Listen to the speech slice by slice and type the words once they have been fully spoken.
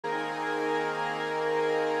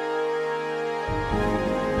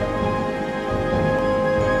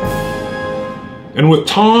And with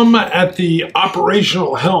Tom at the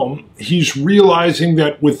operational helm, he's realizing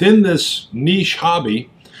that within this niche hobby,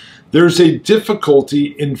 there's a difficulty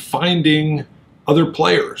in finding other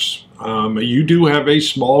players. You do have a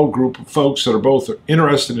small group of folks that are both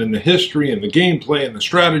interested in the history and the gameplay and the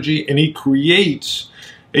strategy, and he creates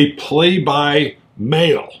a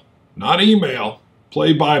play-by-mail, not email,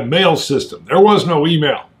 play-by-mail system. There was no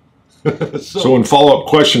email. So in follow-up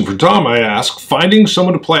question for Tom, I ask, finding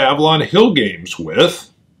someone to play Avalon Hill games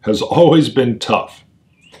with has always been tough.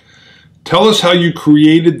 Tell us how you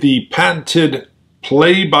created the patented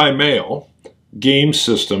play-by-mail game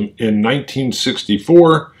system in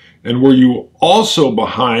 1964, and were you also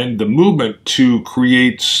behind the movement to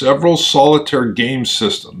create several solitaire game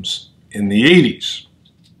systems in the 80s?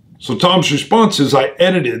 So Tom's response is, I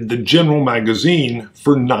edited the General magazine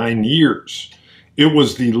for 9 years. It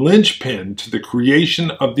was the linchpin to the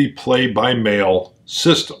creation of the play-by-mail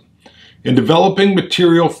system. In developing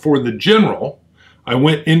material for the General, I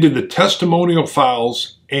went into the testimonial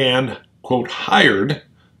files and, quote, hired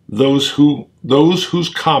those whose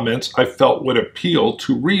comments I felt would appeal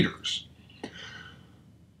to readers.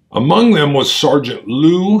 Among them was Sergeant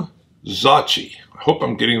Lou Zacci. I hope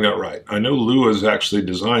I'm getting that right. I know Lou has actually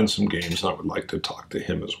designed some games. I would like to talk to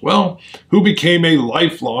him as well, who became a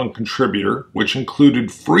lifelong contributor, which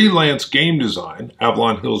included freelance game design.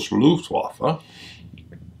 Avalon Hill's Luftwaffe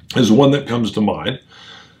is one that comes to mind.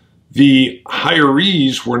 The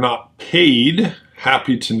hirees were not paid.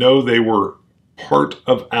 Happy to know they were part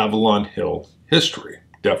of Avalon Hill history.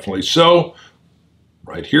 Definitely so.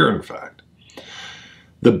 Right here, in fact.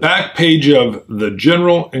 The back page of the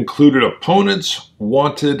General included opponents'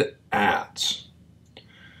 wanted ads,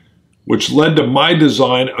 which led to my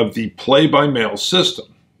design of the play-by-mail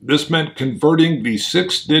system. This meant converting the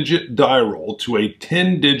 6-digit die roll to a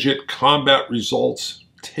 10-digit combat results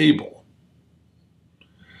table.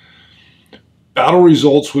 Battle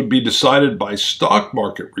results would be decided by stock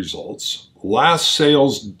market results, last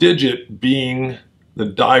sales digit being the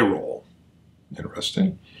die roll.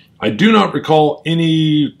 Interesting. I do not recall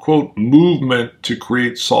any, quote, movement to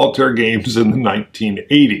create solitaire games in the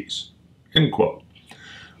 1980s, end quote.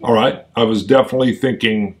 All right, I was definitely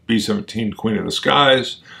thinking B-17 Queen of the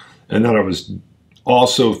Skies, and then I was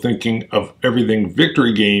also thinking of everything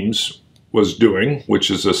Victory Games was doing,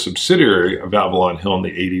 which is a subsidiary of Avalon Hill in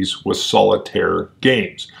the 80s, with solitaire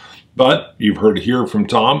games. But you've heard here from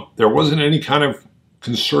Tom, there wasn't any kind of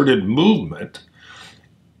concerted movement.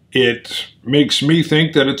 It makes me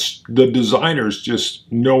think that it's the designers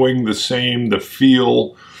just knowing the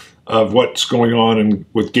feel of what's going on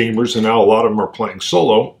with gamers, and now a lot of them are playing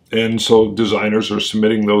solo, and so designers are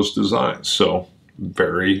submitting those designs. So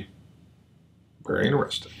very, very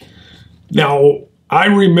interesting. Now, I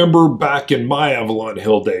remember back in my Avalon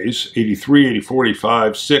Hill days, 83, 84,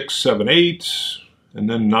 85, 6, 7, 8, and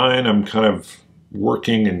then 9, I'm kind of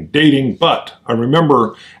working and dating, but I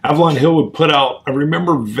remember Avalon Hill would put out, I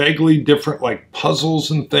remember vaguely different like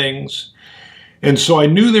puzzles and things. And so I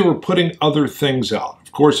knew they were putting other things out.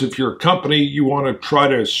 Of course, if you're a company, you want to try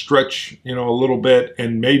to stretch, a little bit,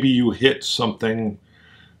 and maybe you hit something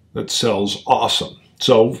that sells awesome.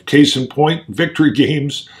 So case in point, Victory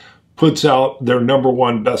Games puts out their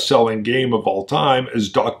 #1 best-selling game of all time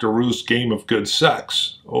is Dr. Ruth's Game of Good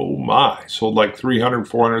Sex. Oh my, sold like 300,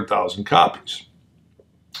 400,000 copies.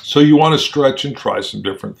 So you want to stretch and try some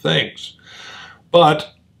different things.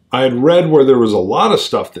 But I had read where there was a lot of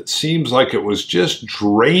stuff that seems like it was just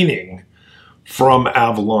draining from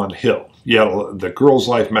Avalon Hill. You had the Girls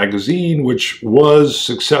Life magazine, which was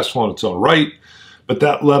successful in its own right, but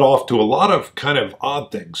that led off to a lot of kind of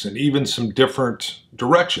odd things and even some different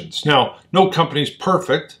directions. Now, no company's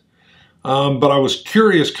perfect, but I was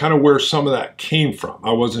curious kind of where some of that came from.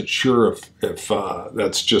 I wasn't sure if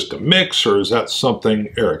that's just a mix, or is that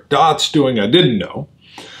something Eric Dott's doing? I didn't know.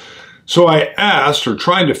 So I asked, or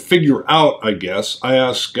trying to figure out, I guess, I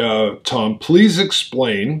asked Tom, please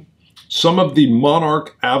explain some of the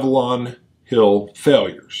Monarch Avalon Hill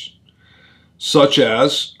failures, such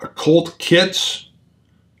as occult kits,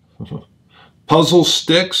 puzzle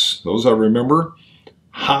sticks, those I remember,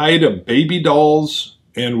 hide of baby dolls,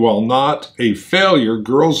 and while not a failure,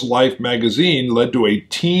 Girls Life magazine led to a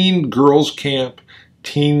teen girls camp,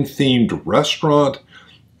 teen-themed restaurant,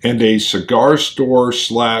 and a cigar store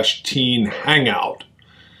 / teen hangout.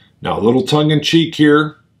 Now, a little tongue-in-cheek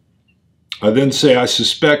here. I then say I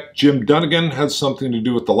suspect Jim Dunnigan has something to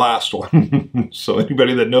do with the last one. So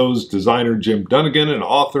anybody that knows designer Jim Dunnigan, an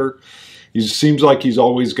author, He seems like he's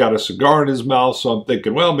always got a cigar in his mouth, so I'm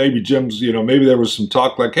thinking, well, maybe Jim's, maybe there was some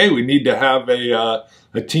talk like, hey, we need to have a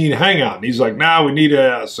teen hangout. And he's like, nah, we need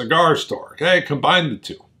a cigar store. Okay, combine the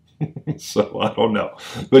two. So I don't know,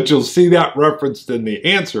 but you'll see that referenced in the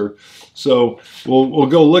answer. So we'll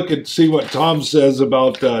go look and see what Tom says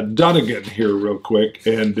about Dunnigan here real quick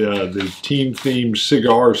and the team-themed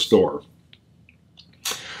cigar store.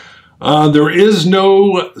 There is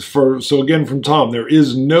no, so again from Tom, there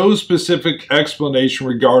is no specific explanation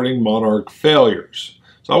regarding Monarch failures.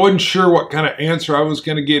 So I wasn't sure what kind of answer I was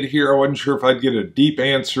going to get here. I wasn't sure if I'd get a deep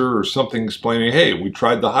answer or something explaining, hey, we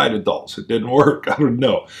tried the hide adults. It didn't work. I don't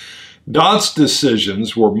know. Dot's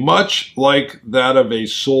decisions were much like that of a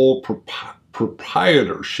sole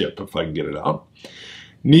proprietorship, if I can get it out.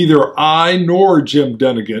 Neither I nor Jim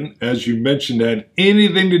Dunnigan, as you mentioned, had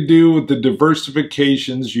anything to do with the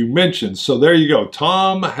diversifications you mentioned. So there you go.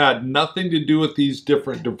 Tom had nothing to do with these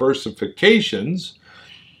different diversifications,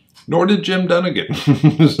 nor did Jim Dunnigan.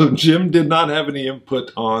 So Jim did not have any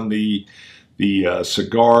input on the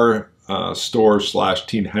cigar store /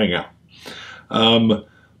 teen hangout.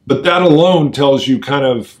 But that alone tells you kind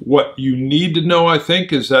of what you need to know, I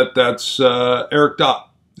think, is that that's Eric Dot.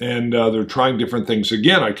 And they're trying different things.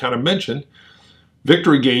 Again, I kind of mentioned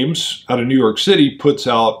Victory Games out of New York City puts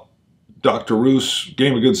out Dr. Ruth's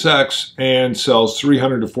Game of Good Sex and sells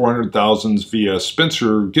 300 to 400,000 via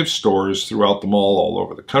Spencer gift stores throughout the mall all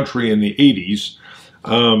over the country in the 80s.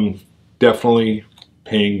 Definitely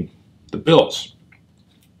paying the bills.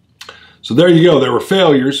 So there you go. There were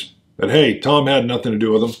failures, but hey, Tom had nothing to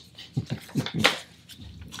do with them.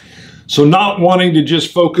 So not wanting to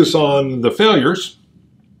just focus on the failures,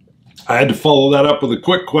 I had to follow that up with a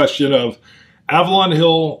quick question of Avalon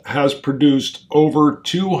Hill has produced over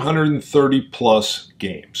 230 plus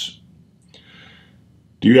games.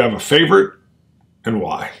 Do you have a favorite and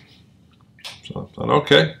why? So I thought,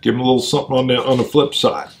 okay, give him a little something on the flip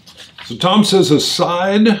side. So Tom says,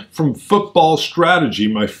 aside from football strategy,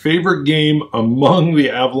 my favorite game among the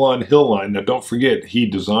Avalon Hill line, now don't forget he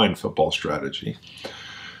designed football strategy,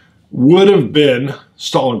 would have been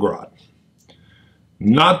Stalingrad.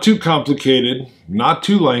 Not too complicated, not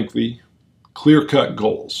too lengthy, clear-cut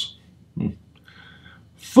goals.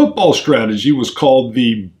 Football strategy was called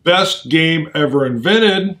the best game ever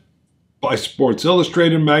invented by Sports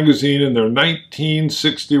Illustrated magazine in their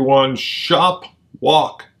 1961 Shop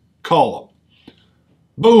Walk column.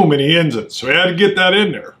 Boom, and he ends it. So he had to get that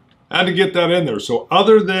in there. So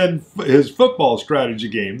other than his football strategy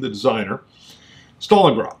game, the designer,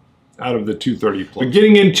 Stalingrad, out of the 230 plus. But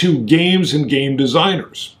getting into games and game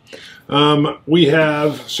designers. We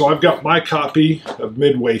have, so I've got my copy of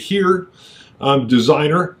Midway here.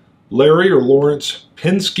 Designer Larry or Lawrence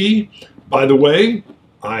Pinsky. By the way,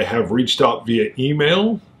 I have reached out via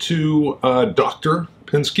email to Dr.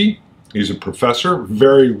 Pinsky. He's a professor,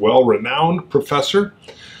 very well-renowned professor.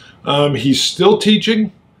 He's still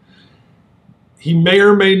teaching. He may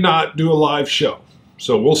or may not do a live show,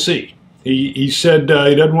 so we'll see. He said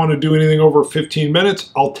he doesn't want to do anything over 15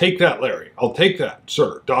 minutes. I'll take that, Larry. I'll take that,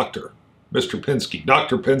 sir, Dr. Mr. Pinsky,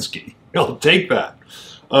 Dr. Pinsky. I'll take that.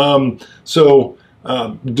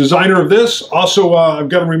 Designer of this. Also, I've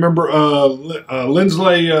got to remember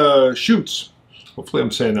Lindsley Schutz. Hopefully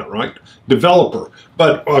I'm saying that right. Developer.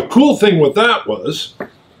 But a cool thing with that was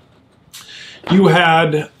you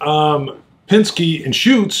had Pinsky and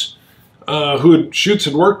Schutz, Schutz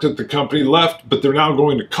had worked at the company, left, but they're now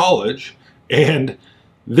going to college, and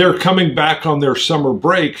they're coming back on their summer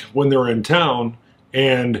break when they're in town,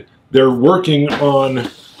 and they're working on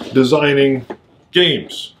designing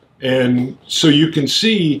games. And so you can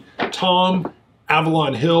see Tom,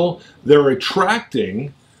 Avalon Hill, they're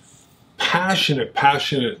attracting passionate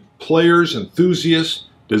players, enthusiasts,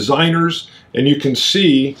 designers, and you can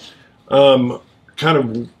see kind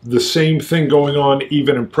of the same thing going on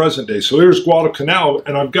even in present day. So here's Guadalcanal,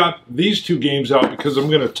 and I've got these two games out because I'm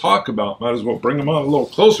going to talk about, might as well bring them on a little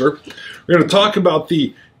closer. We're going to talk about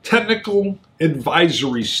the technical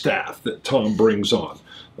advisory staff that Tom brings on.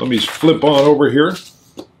 Let me flip on over here.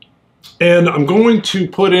 And I'm going to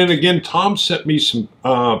put in, again, Tom sent me some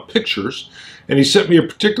pictures, and he sent me a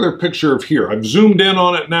particular picture of here. I've zoomed in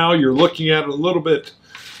on it now. You're looking at it a little bit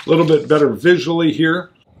better visually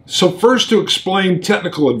here. So first, to explain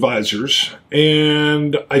technical advisors,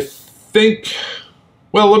 and I think,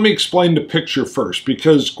 well, let me explain the picture first,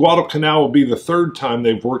 because Guadalcanal will be the third time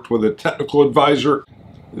they've worked with a technical advisor.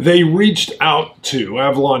 They reached out to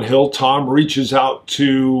Avalon Hill. Tom reaches out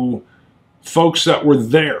to folks that were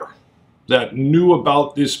there, that knew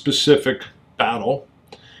about this specific battle,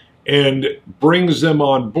 and brings them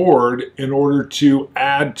on board in order to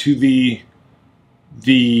add to the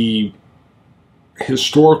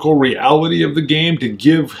historical reality of the game, to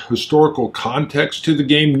give historical context to the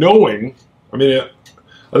game, knowing, I mean,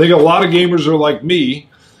 I think a lot of gamers are like me.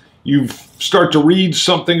 You start to read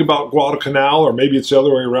something about Guadalcanal, or maybe it's the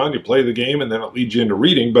other way around. You play the game and then it leads you into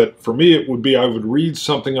reading. But for me, it would be I would read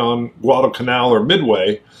something on Guadalcanal or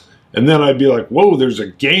Midway, and then I'd be like, whoa, there's a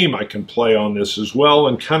game I can play on this as well,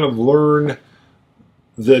 and kind of learn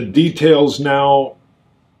the details now,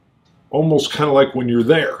 almost kind of like when you're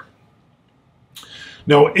there.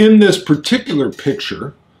 Now, in this particular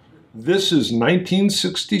picture, this is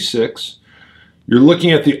 1966. You're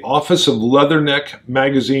looking at the office of Leatherneck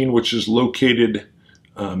magazine, which is located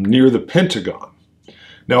near the Pentagon.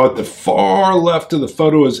 Now, at the far left of the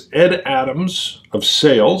photo is Ed Adams of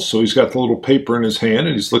sales. So he's got the little paper in his hand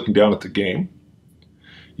and he's looking down at the game.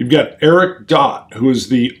 You've got Eric Dott, who is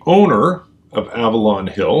the owner of Avalon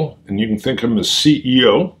Hill, and you can think of him as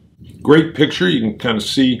CEO. Great picture. You can kind of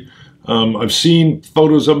see, I've seen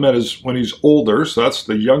photos of him when he's older, so that's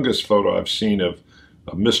the youngest photo I've seen of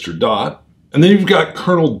Mr. Dott. And then you've got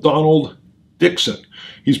Colonel Donald Dixon.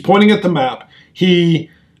 He's pointing at the map. He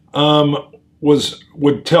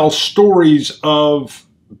would tell stories of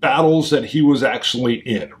battles that he was actually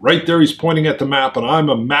in. Right there, he's pointing at the map, and I'm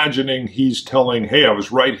imagining he's telling, hey, I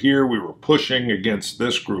was right here. We were pushing against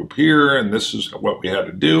this group here, and this is what we had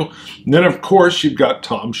to do. And then, of course, you've got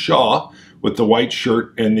Tom Shaw with the white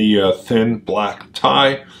shirt and the thin black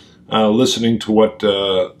tie, listening to what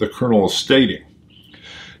the colonel is stating.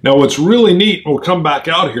 Now, what's really neat, we'll come back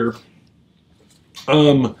out here.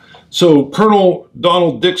 So Colonel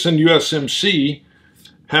Donald Dixon, USMC,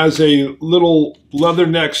 has a little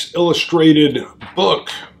Leathernecks illustrated book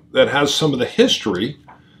that has some of the history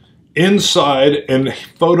inside and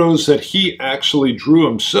photos that he actually drew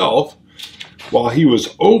himself while he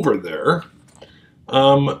was over there,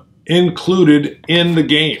 included in the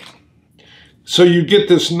game. So you get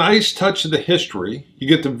this nice touch of the history, you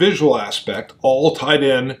get the visual aspect, all tied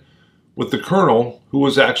in with the colonel who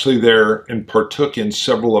was actually there and partook in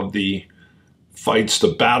several of the fights, the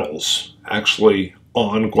battles, actually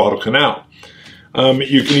on Guadalcanal.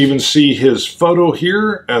 You can even see his photo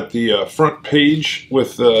here at the front page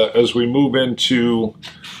with as we move into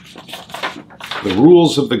the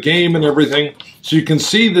rules of the game and everything. So you can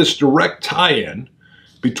see this direct tie-in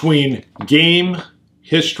between game,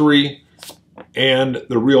 history, and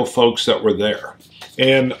the real folks that were there.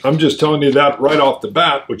 And I'm just telling you that right off the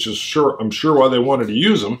bat, which is I'm sure why they wanted to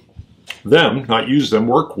use them, not use them,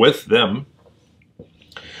 work with them,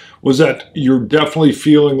 was that you're definitely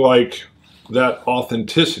feeling like that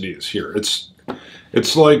authenticity is here. It's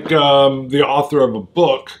like the author of a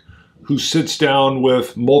book who sits down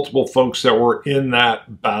with multiple folks that were in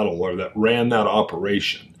that battle or that ran that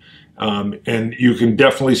operation. And you can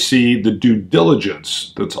definitely see the due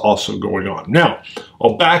diligence that's also going on. Now,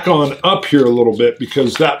 I'll back on up here a little bit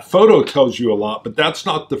because that photo tells you a lot, but that's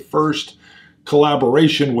not the first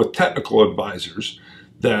collaboration with technical advisors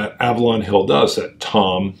that Avalon Hill does, that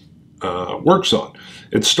Tom works on.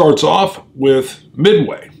 It starts off with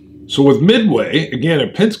Midway. So with Midway, again, a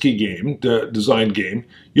Penske game, design game,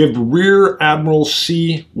 you have Rear Admiral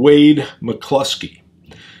C. Wade McCluskey.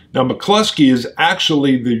 Now, McCluskey is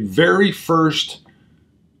actually the very first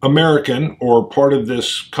American or part of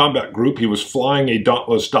this combat group. He was flying a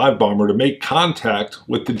Dauntless dive bomber to make contact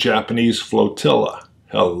with the Japanese flotilla.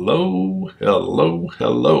 Hello, hello,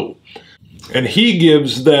 hello. And he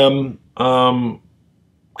gives them kind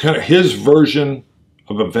of his version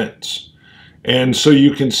of events. And so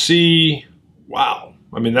you can see, wow,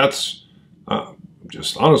 I mean, that's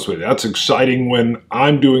just honestly, that's exciting when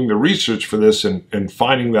I'm doing the research for this and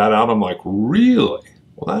finding that out. I'm like, really?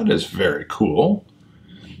 Well, that is very cool.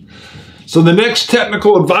 So the next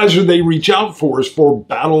technical advisor they reach out for is for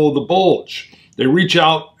Battle of the Bulge. They reach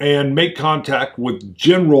out and make contact with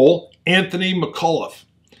General Anthony McAuliffe.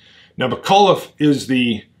 Now, McAuliffe is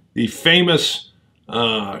the famous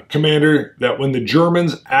commander that when the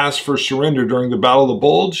Germans ask for surrender during the Battle of the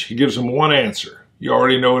Bulge, he gives them one answer. You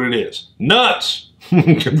already know what it is. Nuts!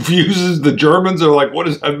 Confuses the Germans. They're like, what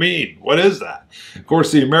does that mean? What is that? Of course,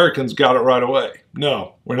 the Americans got it right away.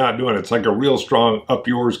 No, we're not doing it. It's like a real strong up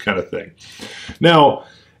yours kind of thing. Now,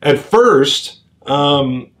 at first,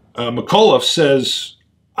 McAuliffe says,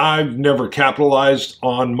 I've never capitalized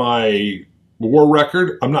on my war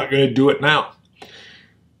record. I'm not going to do it now.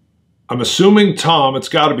 I'm assuming Tom, it's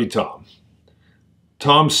got to be Tom.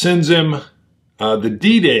 Tom sends him the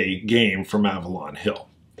D-Day game from Avalon Hill.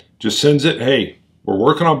 Just sends it, hey, we're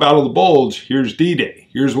working on Battle of the Bulge. Here's D-Day.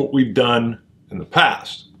 Here's what we've done in the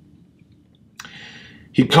past.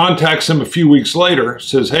 He contacts him a few weeks later,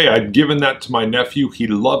 says, hey, I'd given that to my nephew. He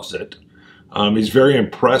loves it. He's very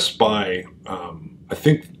impressed by,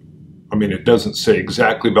 it doesn't say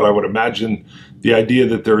exactly, but I would imagine the idea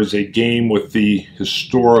that there is a game with the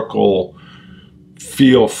historical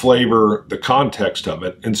feel, flavor, the context of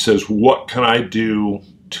it, and says, what can I do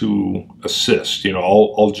to assist?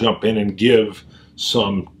 I'll jump in and give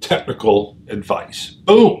some technical advice.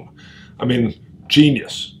 Boom.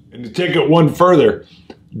 Genius. And to take it one further,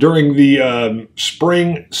 during the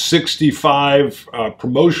Spring 65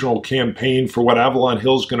 promotional campaign for what Avalon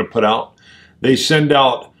Hill is going to put out, they send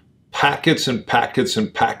out packets and packets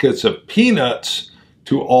and packets of peanuts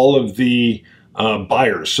to all of the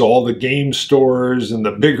buyers. So all the game stores and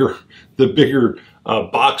the bigger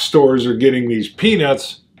box stores are getting these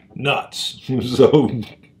peanuts. Nuts. So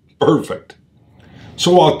perfect.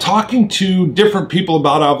 So while talking to different people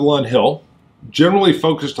about Avalon Hill, generally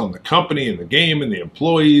focused on the company and the game and the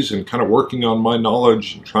employees and kind of working on my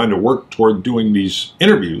knowledge and trying to work toward doing these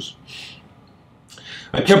interviews,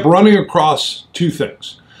 I kept running across two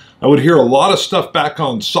things. I would hear a lot of stuff back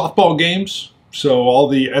on softball games, so all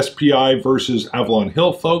the SPI versus Avalon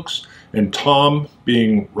Hill folks, and Tom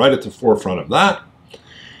being right at the forefront of that.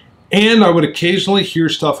 And I would occasionally hear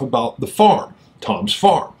stuff about the farm, Tom's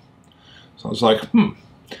farm. So I was like,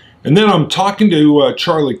 And then I'm talking to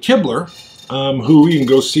Charlie Kibler, who you can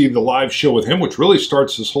go see the live show with him, which really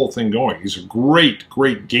starts this whole thing going. He's a great,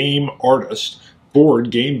 great game artist,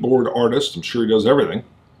 game board artist. I'm sure he does everything.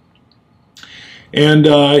 And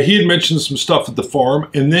he had mentioned some stuff at the farm,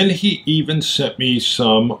 and then he even sent me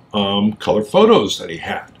some color photos that he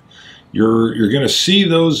had. You're going to see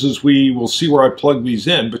those as we'll see where I plug these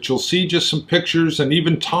in, but you'll see just some pictures, and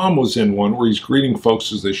even Tom was in one where he's greeting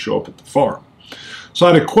folks as they show up at the farm. So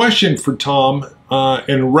I had a question for Tom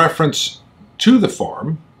in reference to the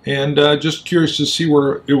farm, and just curious to see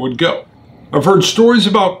where it would go. I've heard stories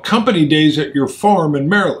about company days at your farm in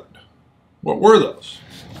Maryland. What were those?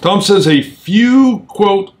 Tom says a few,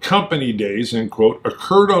 quote, company days, end quote,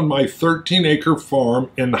 occurred on my 13-acre farm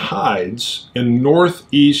in Hides in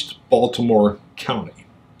northeast Baltimore County.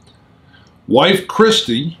 Wife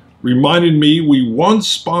Christy reminded me we once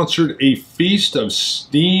sponsored a feast of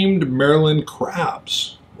steamed Maryland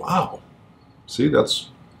crabs. Wow. See, this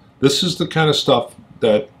is the kind of stuff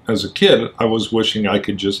that as a kid I was wishing I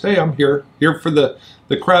could just, hey, I'm here for the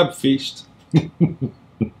crab feast.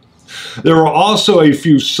 There were also a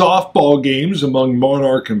few softball games among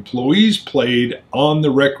Monarch employees played on the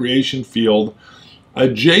recreation field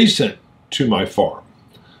adjacent to my farm.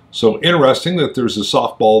 So interesting that there's a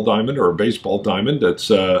softball diamond or a baseball diamond that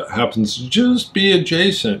happens to just be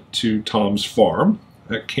adjacent to Tom's farm.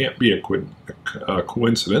 That can't be a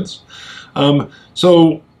coincidence.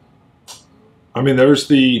 There's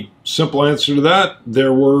the simple answer to that.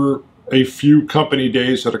 There were a few company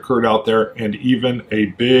days that occurred out there, and even a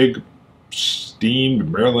big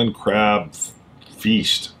steamed Maryland crab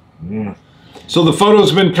feast. So the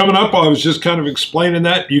photos have been coming up. I was just kind of explaining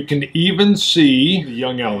that. You can even see the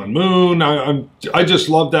young Alan Moon. I just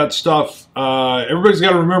love that stuff. Everybody's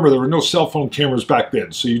got to remember there were no cell phone cameras back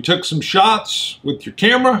then. So you took some shots with your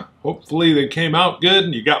camera. Hopefully they came out good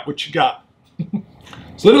and you got what you got.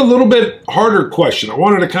 So then a little bit harder question. I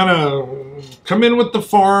wanted to kind of come in with the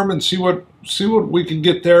farm and see what we could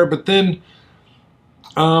get there. But then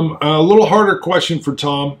a little harder question for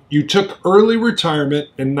Tom. You took early retirement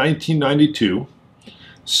in 1992,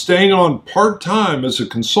 staying on part-time as a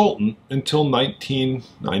consultant until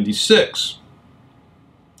 1996.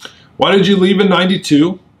 Why did you leave in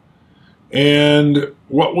 92? And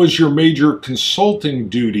what was your major consulting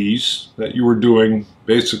duties that you were doing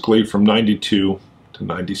basically from 92 to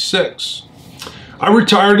 96? I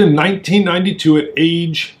retired in 1992 at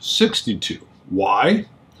age 62. Why?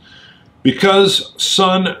 Because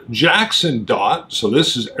son Jackson Dot, so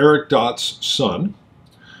this is Eric Dot's son,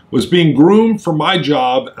 was being groomed for my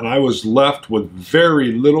job, and I was left with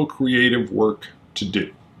very little creative work to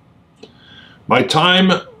do. My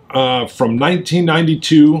time from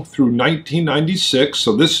 1992 through 1996,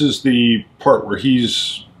 so this is the part where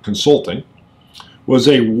he's consulting, was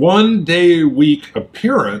a one-day-a-week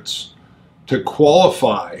appearance to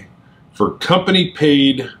qualify for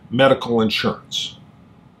company-paid medical insurance.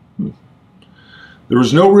 There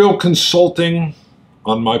was no real consulting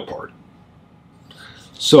on my part.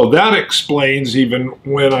 So that explains, even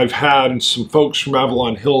when I've had some folks from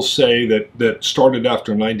Avalon Hill say that started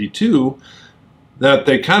after 92, that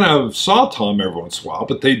they kind of saw Tom every once in a while,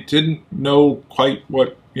 but they didn't know quite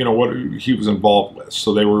what he was involved with.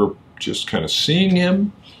 So they were just kind of seeing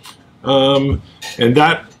him. And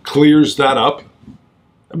that clears that up.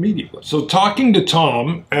 immediately. So talking to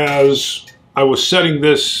Tom as I was setting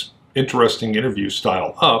this interesting interview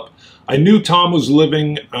style up, I knew Tom was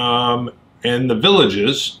living in the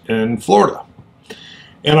Villages in Florida.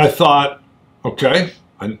 And I thought, okay,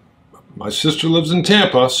 my sister lives in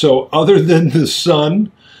Tampa, so other than the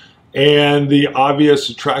sun and the obvious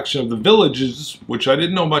attraction of the Villages, which I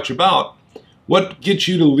didn't know much about, what gets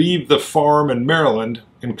you to leave the farm in Maryland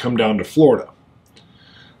and come down to Florida?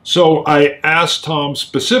 So I asked Tom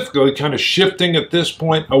specifically, kind of shifting at this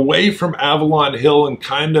point away from Avalon Hill and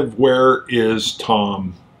kind of where is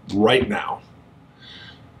Tom right now?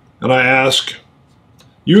 And I asked,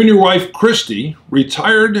 you and your wife, Christy,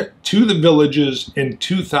 retired to the Villages in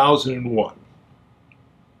 2001.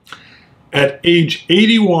 At age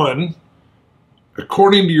 81,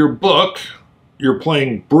 according to your book, you're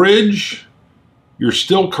playing bridge, you're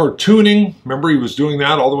still cartooning. Remember, he was doing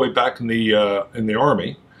that all the way back in the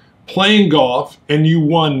Army. Playing golf, and you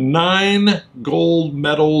won 9 gold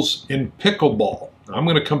medals in pickleball. I'm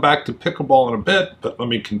going to come back to pickleball in a bit, but let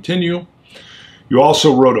me continue. You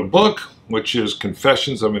also wrote a book, which is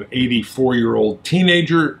Confessions of an 84-year-old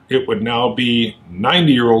Teenager. It would now be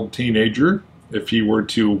 90-year-old teenager if he were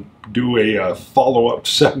to do a follow-up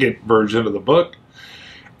second version of the book.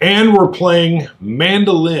 And we're playing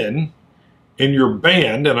mandolin in your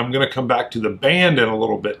band, and I'm going to come back to the band in a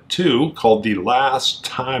little bit too, called The Last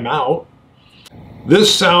Time Out.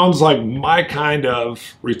 This sounds like my kind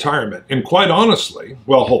of retirement. And quite honestly,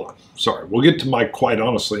 well, hold on. Sorry, we'll get to my quite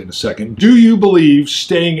honestly in a second. Do you believe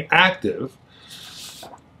staying active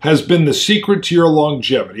has been the secret to your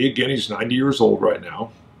longevity? Again, he's 90 years old right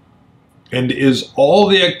now. And is all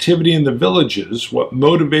the activity in the Villages what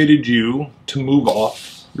motivated you to move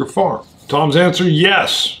off your farm? Tom's answer,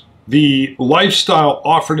 yes. The lifestyle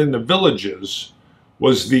offered in the Villages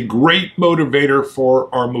was the great motivator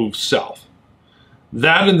for our move south.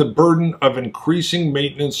 That and the burden of increasing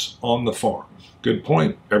maintenance on the farm. Good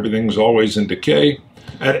point. Everything's always in decay.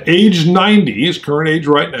 At age 90, his current age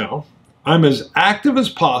right now, I'm as active as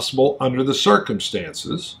possible under the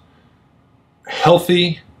circumstances,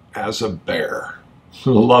 healthy as a bear.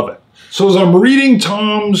 Love it. So as I'm reading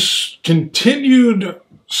Tom's continued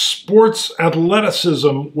sports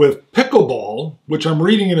athleticism with pickleball, which I'm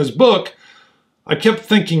reading in his book, I kept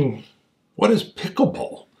thinking, what is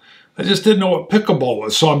pickleball? I just didn't know what pickleball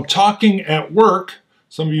was. So I'm talking at work.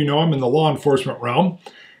 Some of you know I'm in the law enforcement realm.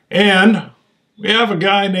 And we have a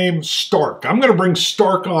guy named Stark. I'm going to bring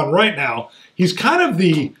Stark on right now. He's kind of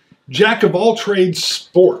the jack of all trades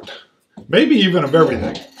sport, maybe even of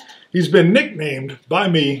everything. He's been nicknamed by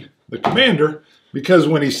me, the commander, because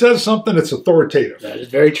when he says something, it's authoritative. That is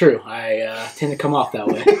very true. I tend to come off that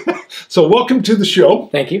way. So welcome to the show.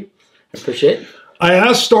 Thank you. I appreciate it. I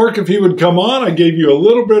asked Stark if he would come on. I gave you a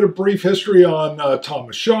little bit of brief history on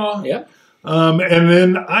Thomas Shaw. Yep. And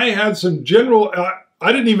then I had some general,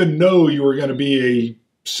 I didn't even know you were going to be a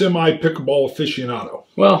semi-pickleball aficionado.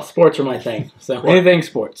 Well, sports are my thing. So Right. anything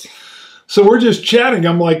sports. So we're just chatting.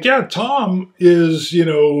 I'm like, yeah, Tom is, you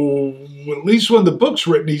know, at least when the book's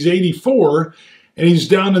written, he's 84, and he's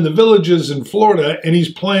down in the Villages in Florida, and he's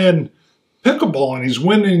playing pickleball, and he's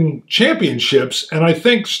winning championships. And I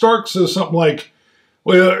think Stark says something like,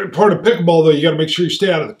 well, part of pickleball, though, you got to make sure you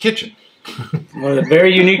stay out of the kitchen. One of the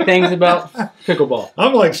very unique things about pickleball.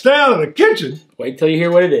 I'm like, stay out of the kitchen? Wait till you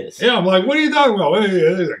hear what it is. Yeah, I'm like, what are you talking about?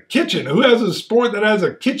 There's a kitchen. Who has a sport that has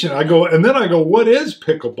a kitchen? I go, and then I go, what is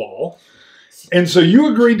pickleball? And so you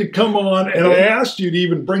agreed to come on, and I asked you to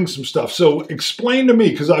even bring some stuff. So explain to me,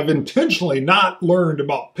 because I've intentionally not learned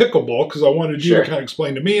about pickleball, because I wanted you to kind of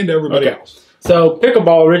explain to me and to everybody else. So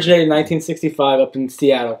pickleball originated in 1965 up in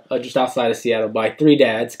Seattle, just outside of Seattle, by 3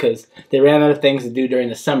 dads because they ran out of things to do during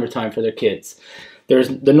the summertime for their kids. There's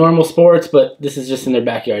the normal sports, but this is just in their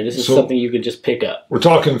backyard. This is something you could just pick up. We're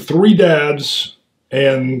talking 3 dads,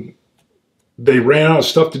 and they ran out of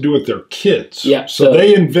stuff to do with their kids. Yeah. So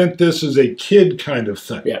they invent this as a kid kind of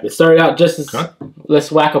thing. Yeah, it started out just as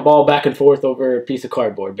let's whack a ball back and forth over a piece of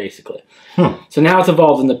cardboard, basically. So now it's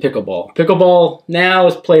evolved into pickleball. Pickleball now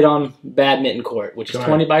is played on badminton court, which is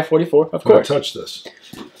 20 by 44, of course. Don't touch this.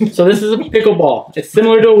 So this is a pickleball. It's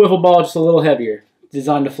similar to a wiffle ball, just a little heavier,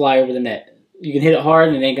 designed to fly over the net. You can hit it hard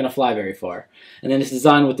and it ain't going to fly very far. And then it's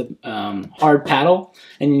designed with the hard paddle,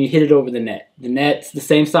 and then you hit it over the net. The net's the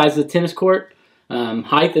same size as a tennis court,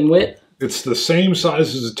 height and width. It's the same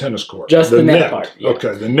size as a tennis court. Just the net part. Yeah.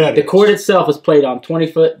 Okay, the net. The court itself is played on 20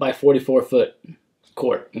 foot by 44 foot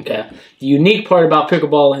court, okay? The unique part about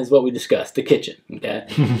pickleball is what we discussed, the kitchen, okay?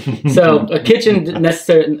 So a kitchen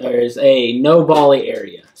necessarily is a no volley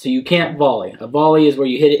area. So you can't volley. A volley is where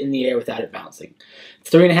you hit it in the air without it bouncing. It's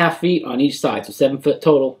 3.5 feet on each side, so 7 foot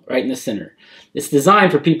total right in the center. It's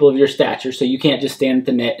designed for people of your stature, so you can't just stand at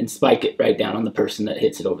the net and spike it right down on the person that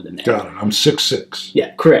hits it over the net. Got it. I'm 6'6".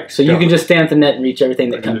 Yeah, correct. So you can just stand at the net and reach everything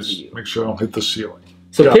that comes to you. Make sure I don't hit the ceiling.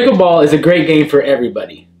 So pickleball is a great game for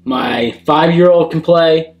everybody. My 5-year-old can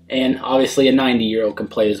play, and obviously a 90-year-old can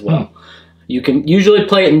play as well. You can usually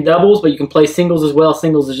play it in doubles, but you can play singles as well.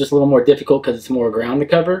 Singles is just a little more difficult because it's more ground to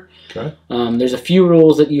cover. Okay. There's a few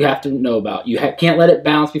rules that you have to know about. You can't let it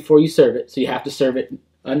bounce before you serve it, so you have to serve it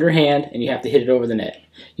underhand, and you have to hit it over the net.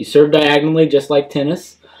 You serve diagonally just like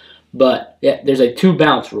tennis, but there's a 2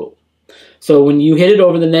 bounce rule. So when you hit it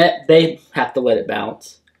over the net, they have to let it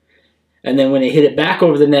bounce. And then when they hit it back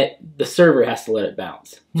over the net, the server has to let it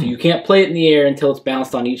bounce. So you can't play it in the air until it's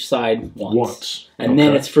bounced on each side once. And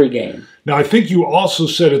then it's free game. Now, I think you also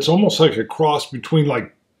said it's almost like a cross between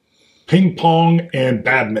like ping pong and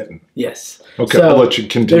badminton. Yes. Okay, so I'll let you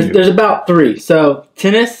continue. There's about 3. So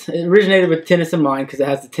tennis, it originated with tennis in mind because it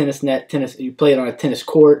has the tennis net. Tennis, you play it on a tennis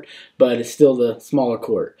court, but it's still the smaller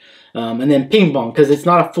court. And then ping pong, because it's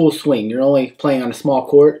not a full swing. You're only playing on a small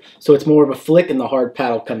court, so it's more of a flick, and the hard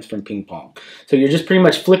paddle comes from ping pong. So you're just pretty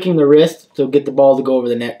much flicking the wrist to get the ball to go over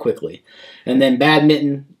the net quickly. And then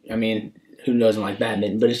badminton, I mean, who doesn't like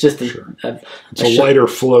badminton? But it's just it's a lighter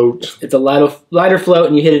float. It's a lighter float,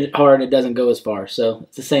 and you hit it hard, and it doesn't go as far. So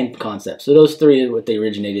it's the same concept. So those 3 are what they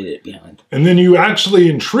originated it behind. And then you actually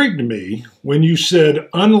intrigued me when you said,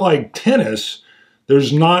 unlike tennis,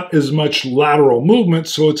 there's not as much lateral movement,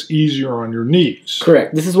 so it's easier on your knees.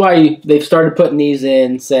 Correct. This is why they've started putting these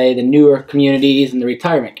in, say, the newer communities and the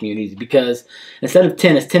retirement communities, because instead of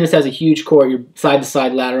tennis has a huge court, your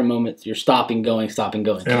side-to-side lateral movements, you're stopping, going, stopping,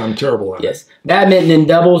 going. And I'm terrible at it. Yes. Badminton and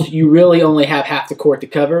doubles, you really only have half the court to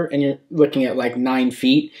cover, and you're looking at like 9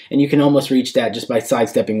 feet, and you can almost reach that just by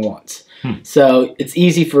sidestepping once. So it's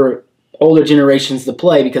easy for older generations to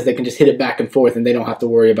play because they can just hit it back and forth and they don't have to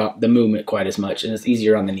worry about the movement quite as much, and it's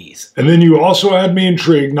easier on the knees. And then you also had me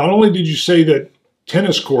intrigued. Not only did you say that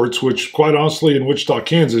tennis courts, which quite honestly in Wichita,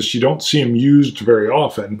 Kansas, you don't see them used very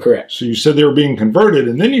often. Correct. So you said they were being converted,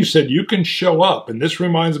 and then you said you can show up, and this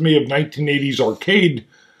reminds me of 1980s arcade.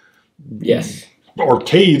 Yes.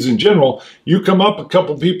 Arcades in general. You come up, a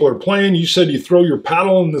couple people are playing, you said you throw your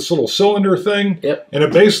paddle in this little cylinder thing, and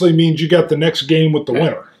it basically means you got the next game with the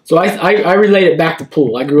winner. So I relate it back to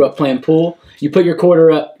pool. I grew up playing pool. You put your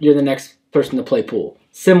quarter up, you're the next person to play pool.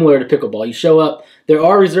 Similar to pickleball. You show up. There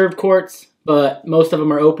are reserved courts, but most of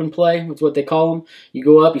them are open play. That's what they call them. You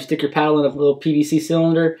go up, you stick your paddle in a little PVC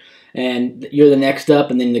cylinder, and you're the next up,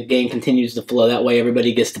 and then the game continues to flow. That way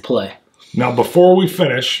everybody gets to play. Now, before we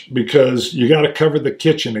finish, because you got to cover the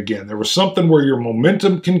kitchen again, there was something where your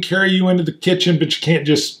momentum can carry you into the kitchen, but you can't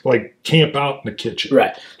just like camp out in the kitchen.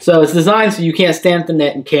 Right. So it's designed so you can't stand at the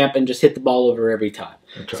net and camp and just hit the ball over every time.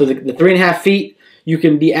 Okay. So the 3.5 feet, you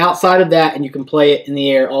can be outside of that and you can play it in the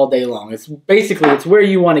air all day long. It's basically, it's where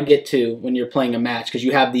you want to get to when you're playing a match because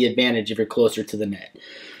you have the advantage if you're closer to the net.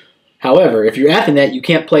 However, if you're at the net, you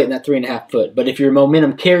can't play it in that 3.5 foot. But if your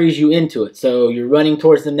momentum carries you into it, so you're running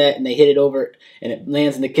towards the net and they hit it over and it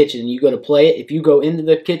lands in the kitchen and you go to play it, if you go into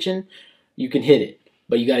the kitchen, you can hit it.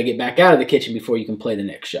 But you got to get back out of the kitchen before you can play the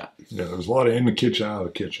next shot. Yeah, there's a lot of in the kitchen, out of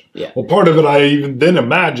the kitchen. Yeah. Well, part of it, I even then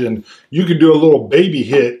imagine you could do a little baby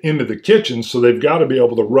hit into the kitchen, so they've got to be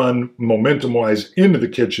able to run momentum-wise into the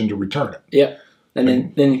kitchen to return it. Yep.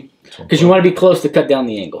 And then because you want to be close to cut down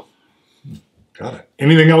the angle. Got it.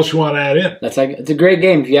 Anything else you want to add in? It's a great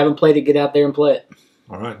game. If you haven't played it, get out there and play it.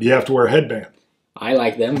 All right. Do you have to wear a headband? I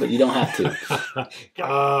like them, but you don't have to.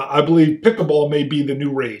 I believe pickleball may be the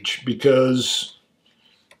new rage because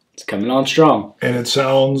it's coming on strong. And it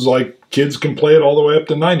sounds like kids can play it all the way up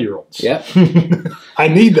to 9-year-olds. Yep. I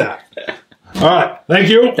need that. All right. Thank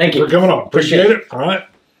you. Thank you for coming on. Appreciate it. All right.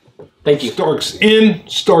 Thank you. Starks in,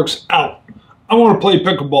 Starks out. I want to play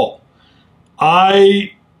pickleball.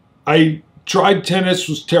 I tried tennis,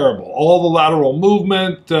 was terrible. All the lateral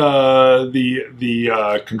movement,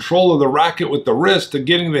 the control of the racket with the wrist, and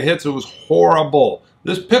getting the hits, it was horrible.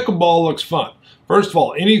 This pickleball looks fun. First of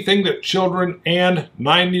all, anything that children and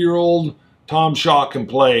 90-year-old Tom Shaw can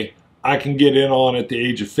play, I can get in on at the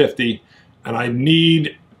age of 50. And I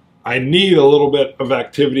need a little bit of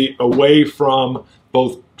activity away from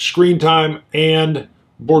both screen time and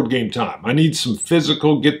board game time. I need some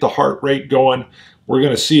physical, get the heart rate going. We're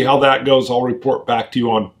going to see how that goes. I'll report back to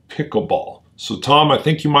you on pickleball. So, Tom, I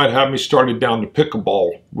think you might have me started down the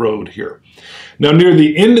pickleball road here. Now, near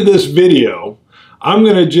the end of this video, I'm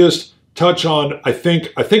going to just touch on, I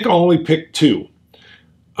think I'll only pick two.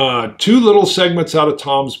 Two little segments out of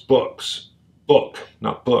Tom's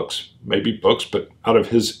not books, maybe books, but out of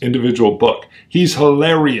his individual book. He's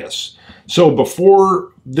hilarious. So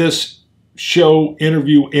before this show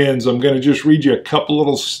interview ends, I'm going to just read you a couple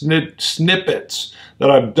little snippets that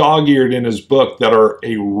I've dog-eared in his book that are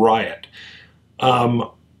a riot. I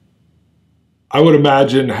would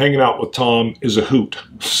imagine hanging out with Tom is a hoot.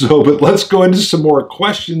 So, but let's go into some more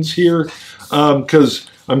questions here, because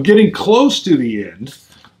I'm getting close to the end.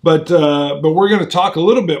 But we're going to talk a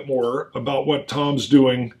little bit more about what Tom's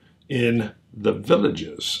doing in the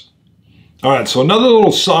villages. All right, so another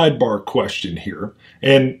little sidebar question here.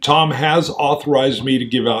 And Tom has authorized me to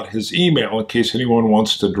give out his email in case anyone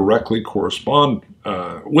wants to directly correspond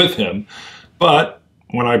with him. But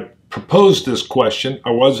when I proposed this question, I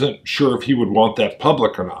wasn't sure if he would want that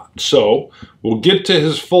public or not. So we'll get to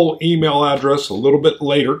his full email address a little bit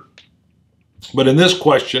later. But in this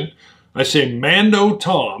question, I say Mando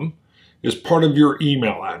Tom is part of your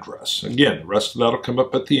email address. Again, the rest of that will come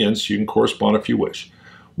up at the end so you can correspond if you wish.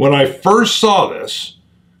 When I first saw this,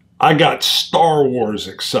 I got Star Wars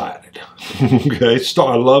excited. Okay,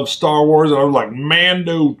 I love Star Wars, and I was like,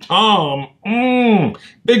 Mando Tom,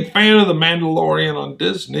 big fan of the Mandalorian on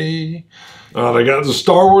Disney. I got the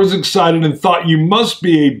Star Wars excited and thought you must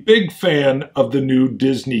be a big fan of the new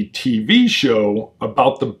Disney TV show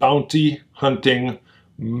about the bounty hunting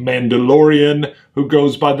Mandalorian who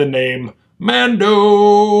goes by the name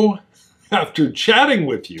Mando. After chatting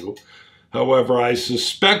with you, however, I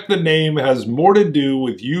suspect the name has more to do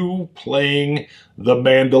with you playing the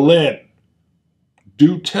mandolin.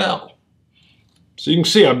 Do tell. So you can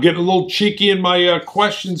see I'm getting a little cheeky in my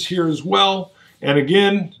questions here as well. And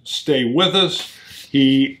again, stay with us.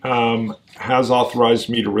 He has authorized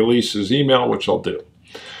me to release his email, which I'll do.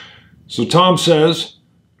 So Tom says,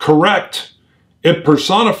 correct. It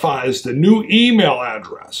personifies the new email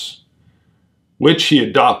address which he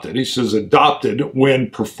adopted. He says adopted when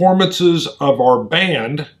performances of our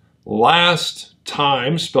band last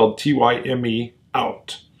time, spelled T-Y-M-E,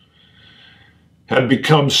 out, had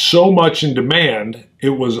become so much in demand, it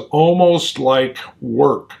was almost like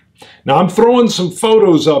work. Now I'm throwing some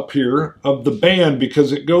photos up here of the band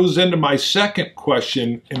because it goes into my second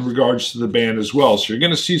question in regards to the band as well. So you're going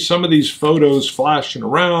to see some of these photos flashing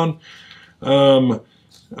around.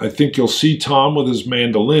 I think you'll see Tom with his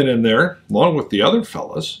mandolin in there, along with the other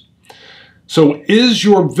fellas. So is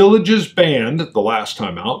your village's band, the last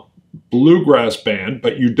time out, bluegrass band,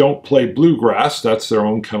 but you don't play bluegrass? That's their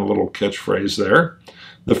own kind of little catchphrase there.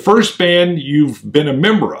 The first band you've been a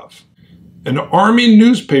member of. An Army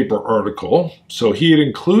newspaper article, so he had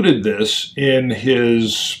included this in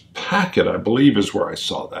his packet, I believe is where I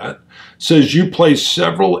saw that, says you play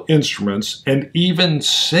several instruments and even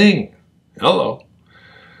sing. Hello.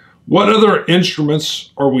 What other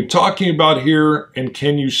instruments are we talking about here, and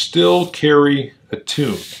can you still carry a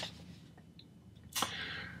tune?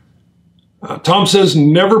 Tom says,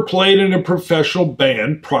 never played in a professional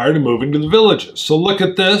band prior to moving to the villages. So look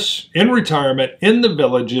at this, in retirement, in the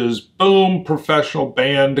villages, boom, professional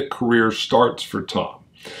band career starts for Tom.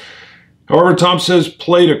 However, Tom says,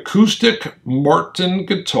 played acoustic Martin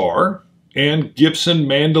guitar and Gibson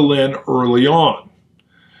mandolin early on.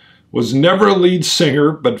 Was never a lead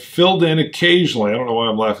singer, but filled in occasionally, I don't know why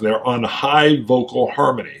I'm laughing there, on high vocal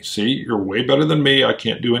harmony. See, you're way better than me. I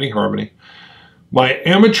can't do any harmony. My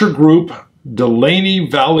amateur group, Delaney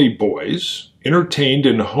Valley Boys, entertained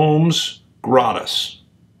in homes gratis.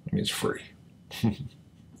 That means free.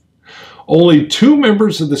 Only 2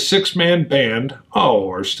 members of the 6-man band,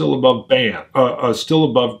 are still above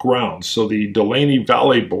ground. So the Delaney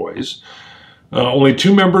Valley Boys, only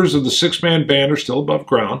 2 members of the 6-man band are still above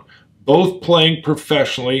ground, both playing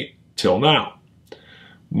professionally till now.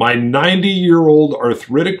 My 90-year-old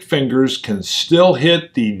arthritic fingers can still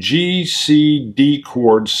hit the G, C, D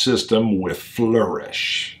chord system with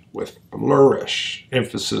flourish. With flourish.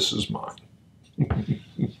 Emphasis is mine.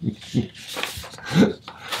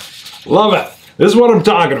 Love it. This is what I'm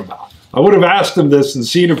talking about. I would have asked him this and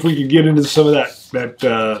seen if we could get into some of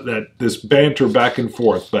this banter back and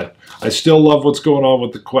forth, but I still love what's going on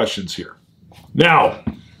with the questions here. Now,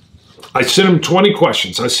 I sent him 20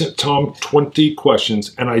 questions. I sent Tom 20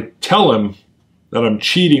 questions, and I tell him that I'm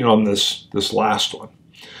cheating on this last one.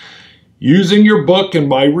 Using your book and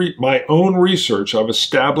my own research, I've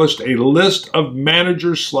established a list of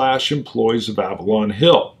managers/employees of Avalon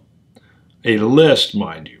Hill. A list,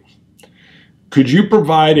 mind you. Could you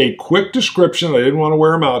provide a quick description, I didn't want to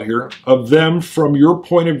wear them out here, of them from your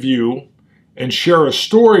point of view and share a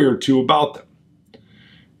story or two about them?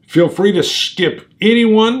 Feel free to skip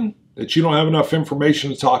anyone that you don't have enough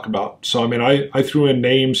information to talk about. So, I mean, I threw in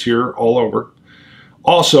names here all over.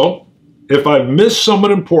 Also, if I've missed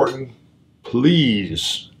someone important,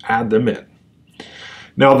 please add them in.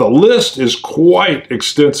 Now, the list is quite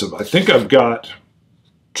extensive. I think I've got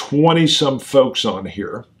 20-some folks on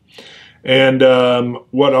here. And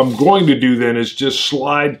what I'm going to do then is just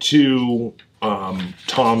slide to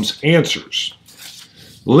Tom's answers.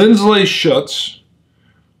 Lindsley Schutz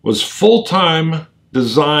was full-time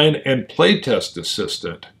design and playtest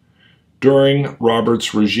assistant during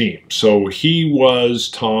Robert's regime. So he was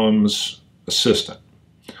Tom's assistant.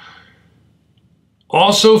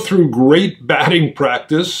 Also through great batting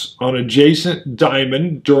practice on adjacent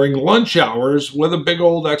diamond during lunch hours with a big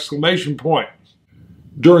old exclamation point.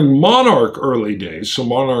 During Monarch early days, so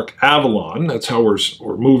Monarch Avalon, that's how we're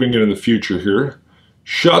moving into the future here,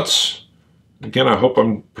 Schutz, again, I hope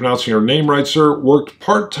I'm pronouncing her name right, sir, worked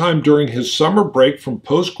part-time during his summer break from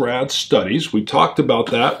post-grad studies. We talked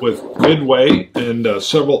about that with Midway and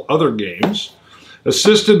several other games.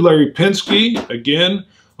 Assisted Larry Pinsky, again,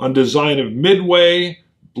 on design of Midway,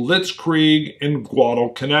 Blitzkrieg, and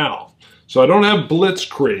Guadalcanal. So I don't have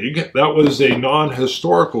Blitzkrieg. That was a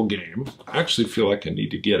non-historical game. I actually feel like I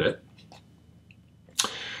need to get it.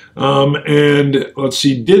 And let's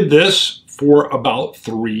see, did this for about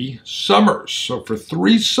 3 summers. So for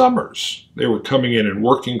 3 summers, they were coming in and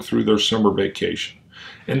working through their summer vacation.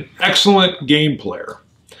 An excellent game player.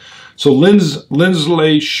 So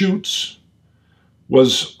Lindsley Schutz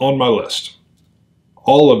was on my list.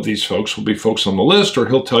 All of these folks will be folks on the list, or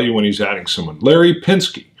he'll tell you when he's adding someone. Larry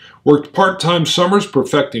Pinsky worked part-time summers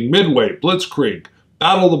perfecting Midway, Blitzkrieg,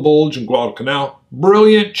 Battle of the Bulge, and Guadalcanal.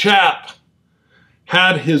 Brilliant chap.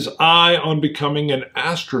 Had his eye on becoming an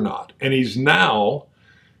astronaut, and he's now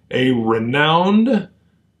a renowned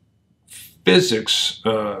physics,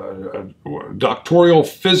 doctoral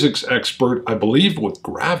physics expert, I believe, with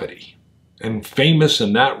gravity, and famous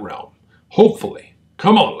in that realm. Hopefully.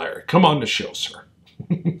 Come on, Larry. Come on the show, sir.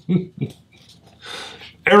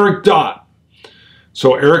 Eric Dott.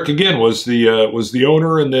 So Eric again was the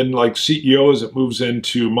owner and then like CEO as it moves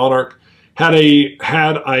into Monarch. Had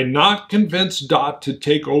I not convinced Dott to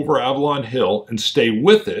take over Avalon Hill and stay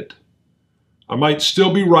with it, I might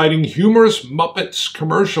still be writing humorous Muppets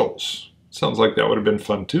commercials. Sounds like that would have been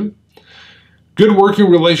fun too. Good working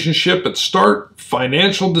relationship at start.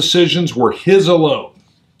 Financial decisions were his alone.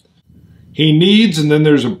 He needs, and then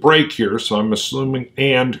there's a break here, so I'm assuming,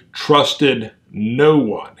 and trusted no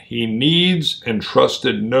one. He needs and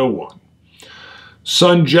trusted no one.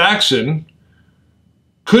 Son Jackson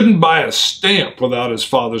couldn't buy a stamp without his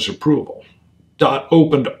father's approval. Dott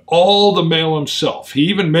opened all the mail himself. He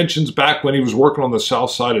even mentions back when he was working on the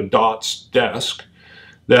south side of Dott's desk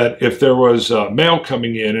that if there was mail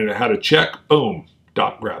coming in and it had a check, boom,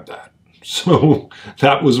 Dott grabbed that. So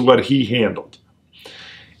that was what he handled.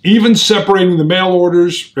 Even separating the mail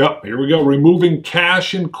orders, yep, here we go, removing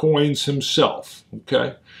cash and coins himself,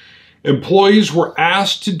 okay? Employees were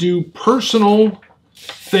asked to do personal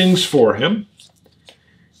things for him,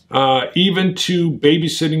 even to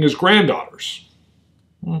babysitting his granddaughters.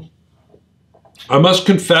 I must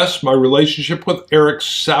confess my relationship with Eric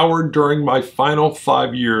soured during my final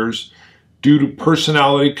 5 years due to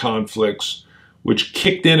personality conflicts, which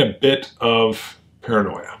kicked in a bit of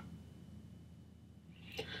paranoia.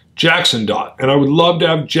 Jackson Dott, and I would love to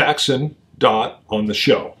have Jackson Dott on the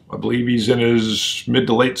show. I believe he's in his mid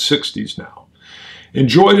to late 60s now.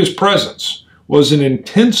 Enjoyed his presence. Was as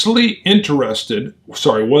intensely interested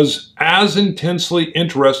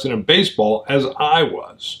in baseball as I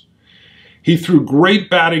was. He threw great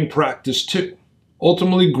batting practice too.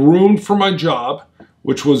 Ultimately groomed for my job,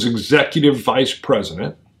 which was executive vice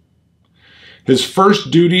president. His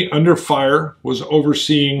first duty under fire was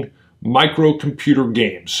overseeing microcomputer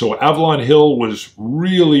games. So Avalon Hill was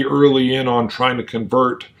really early in on trying to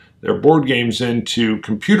convert their board games into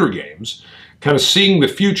computer games, kind of seeing the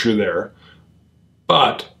future there.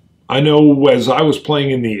 But I know as I was playing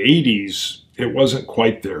in the 80s, it wasn't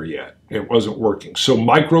quite there yet. It wasn't working. So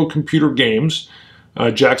microcomputer games,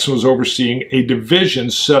 Jackson was overseeing a division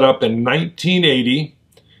set up in 1980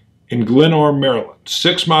 in Glen Arm, Maryland,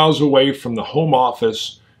 6 miles away from the home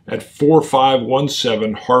office at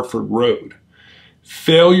 4517 Harford Road.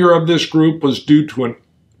 Failure of this group was due to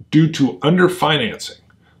underfinancing,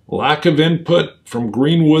 lack of input from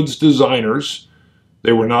Greenwood's designers,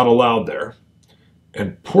 they were not allowed there,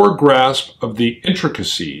 and poor grasp of the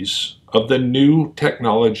intricacies of the new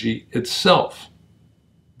technology itself.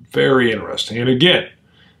 Very interesting. And again,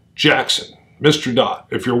 Jackson, Mr. Dott,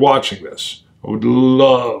 if you're watching this, I would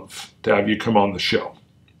love to have you come on the show.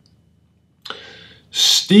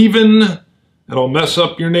 Stephen, and I'll mess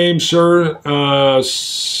up your name, sir,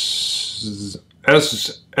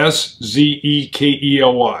 S-Z-E-K-E-L-Y,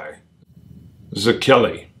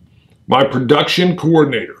 Zekeli, my production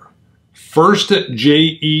coordinator, first at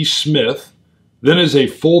J.E. Smith, then as a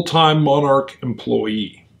full-time Monarch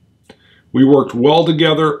employee. We worked well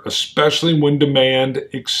together, especially when demand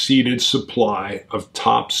exceeded supply of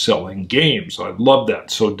top-selling games. I love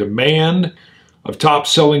that. So demand of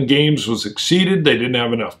top-selling games was exceeded. They didn't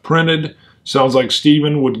have enough printed. Sounds like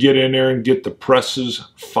Stephen would get in there and get the presses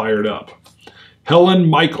fired up. Helen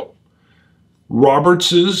Michael,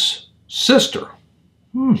 Roberts's sister.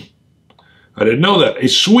 I didn't know that. A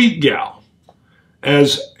sweet gal.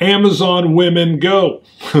 As Amazon women go.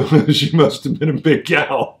 She must have been a big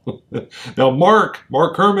gal. Now, Mark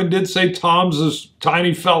Herman did say Tom's a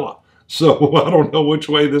tiny fella, so I don't know which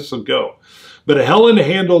way this will go. But Helen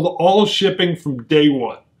handled all shipping from day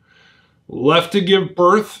one. Left to give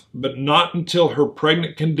birth, but not until her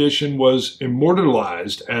pregnant condition was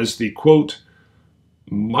immortalized as the, quote,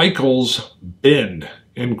 Michael's Bend,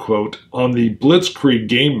 end quote, on the Blitzkrieg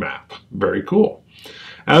game map. Very cool.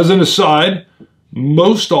 As an aside,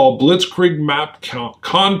 most all Blitzkrieg map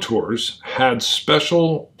contours had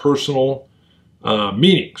special personal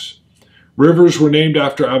meanings. Rivers were named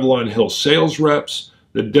after Avalon Hill sales reps.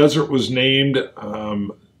 The desert was named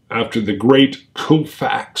after the Great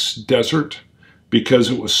Koufax Desert because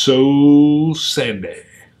it was so sandy.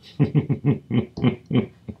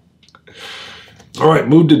 All right,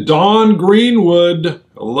 move to Don Greenwood.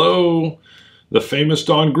 Hello. The famous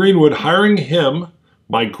Don Greenwood, hiring him,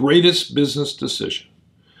 my greatest business decision.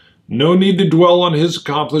 No need to dwell on his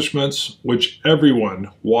accomplishments, which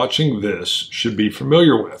everyone watching this should be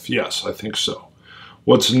familiar with. Yes, I think so.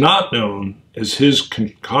 What's not known is his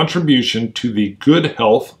contribution to the good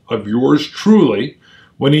health of yours truly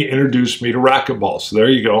when he introduced me to racquetball. So there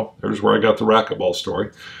you go. There's where I got the racquetball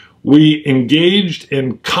story. We engaged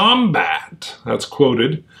in combat, that's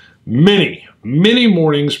quoted, many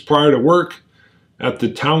mornings prior to work at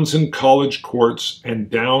the Townsend College Courts and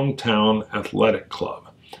Downtown Athletic Club.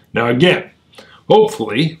 Now again,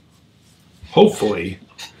 hopefully,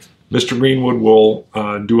 Mr. Greenwood will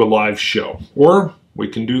do a live show, or we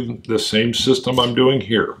can do the same system I'm doing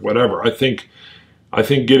here, whatever. I think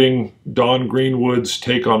getting Don Greenwood's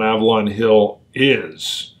take on Avalon Hill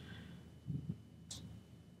is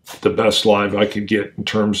the best live I could get in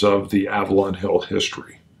terms of the Avalon Hill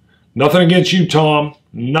history. Nothing against you, Tom.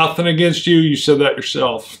 Nothing against you. You said that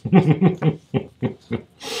yourself.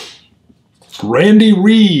 Randy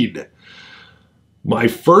Reed, my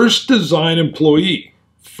first design employee,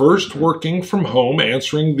 first working from home,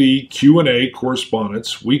 answering the Q&A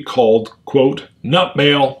correspondence we called, quote, nut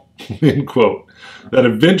mail, end quote, that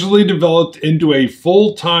eventually developed into a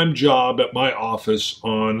full-time job at my office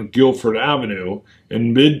on Guilford Avenue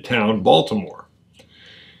in Midtown, Baltimore.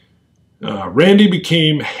 Randy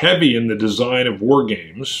became heavy in the design of war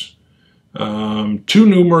games, too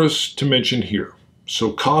numerous to mention here.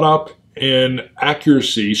 So caught up in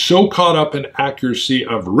accuracy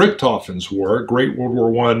of Richthofen's War, a great World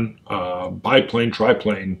War I biplane,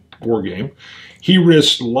 triplane war game. He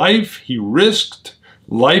risked life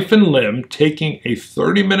and limb taking a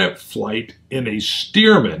 30-minute flight in a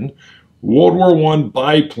Stearman World War I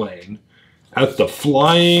biplane at the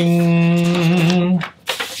Flying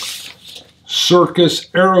Circus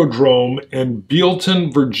Aerodrome in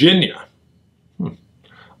Bealton, Virginia.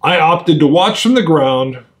 I opted to watch from the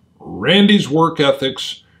ground. Randy's work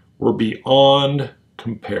ethics were beyond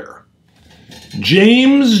compare.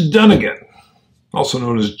 James Dunnigan, also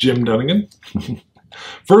known as Jim Dunnigan.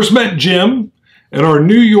 First met Jim in our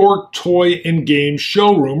New York Toy and Game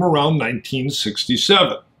showroom around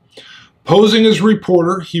 1967. Posing as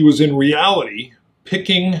reporter, he was in reality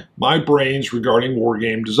picking my brains regarding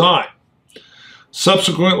wargame design.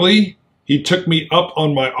 Subsequently, he took me up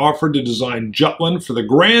on my offer to design Jutland for the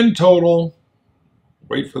grand total,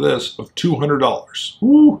 wait for this, of $200.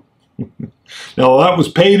 Woo. Now that was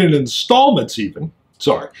paid in installments even.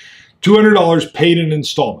 Sorry, $200 paid in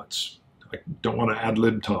installments. I don't want to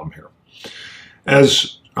ad-lib Tom here.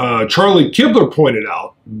 As Charlie Kibler pointed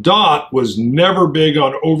out, Dot was never big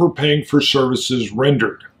on overpaying for services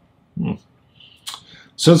rendered.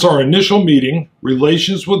 Since our initial meeting,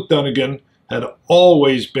 relations with Dunnigan had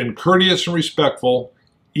always been courteous and respectful,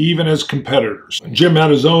 even as competitors. Jim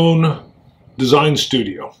had his own design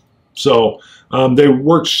studio, so they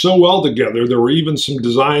worked so well together. There were even some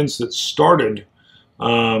designs that started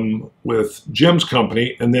with Jim's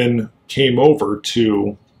company and then came over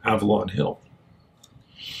to Avalon Hill.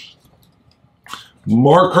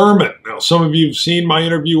 Mark Herman. Now, some of you have seen my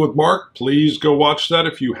interview with Mark. Please go watch that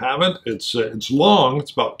if you haven't. It's long.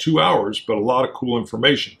 It's about 2 hours, but a lot of cool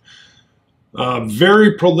information.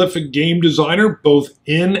 Very prolific game designer, both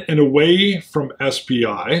in and away from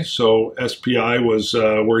SPI. So SPI was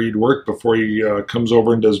where he'd worked before he comes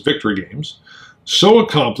over and does Victory Games. So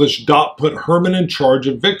accomplished, Dot put Herman in charge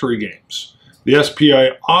of Victory Games. The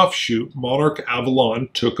SPI offshoot, Monarch Avalon,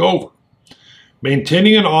 took over.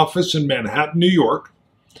 Maintaining an office in Manhattan, New York,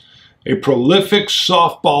 a prolific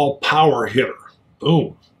softball power hitter.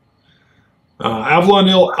 Boom. Avalon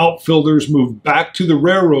Hill outfielders moved back to the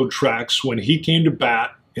railroad tracks when he came to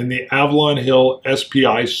bat in the Avalon Hill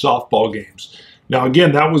SPI softball games. Now,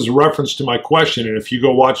 again, that was a reference to my question, and if you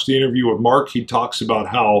go watch the interview with Mark, he talks about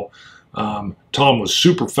how Tom was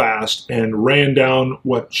super fast and ran down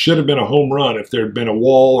what should have been a home run if there had been a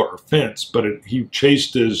wall or a fence, but he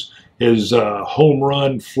chased his home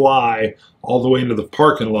run fly all the way into the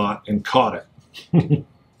parking lot and caught it.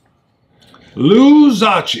 Lou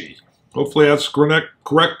Zacchi. Hopefully that's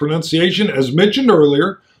correct pronunciation. As mentioned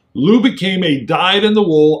earlier, Lou became a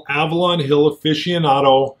dyed-in-the-wool Avalon Hill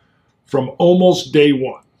aficionado from almost day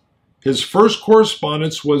one. His first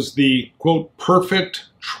correspondence was the, quote, perfect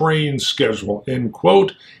train schedule, end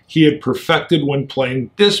quote, he had perfected when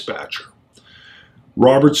playing dispatcher.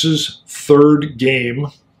 Roberts' third game,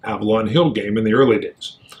 Avalon Hill game in the early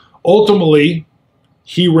days. Ultimately,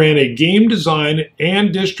 he ran a game design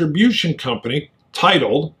and distribution company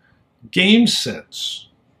titled GameSense,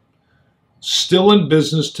 still in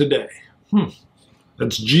business today.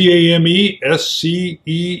 That's GAMESCENCE,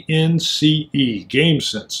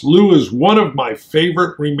 GameSense. Lou is one of my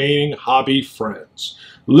favorite remaining hobby friends.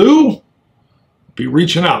 Lou, be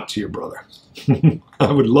reaching out to you, brother.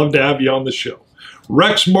 I would love to have you on the show.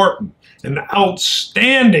 Rex Martin, an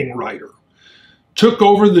outstanding writer, took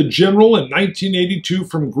over the General in 1982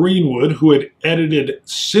 from Greenwood, who had edited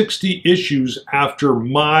 60 issues after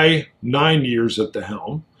my 9 years at the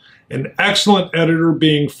helm. An excellent editor,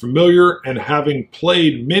 being familiar and having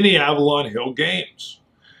played many Avalon Hill games.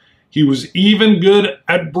 He was even good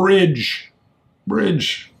at bridge.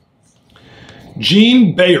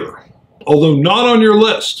 Gene Bayer, although not on your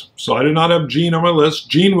list, so I did not have Gene on my list.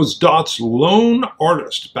 Gene was Dot's lone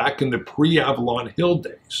artist back in the pre-Avalon Hill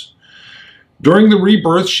days. During the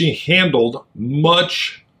rebirth, she handled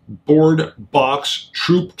much board, box,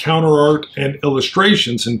 troop counter art, and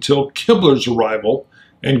illustrations until Kibler's arrival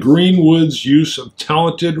and Greenwood's use of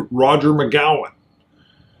talented Roger McGowan,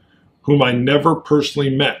 whom I never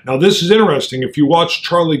personally met. Now, this is interesting. If you watch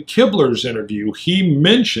Charlie Kibler's interview, he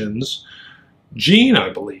mentions Gene, I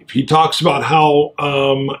believe. He talks about how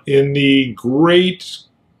in the great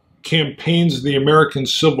campaigns of the American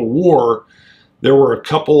Civil War, there were a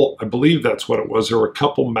couple, I believe that's what it was, there were a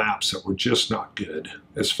couple maps that were just not good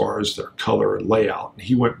as far as their color and layout. And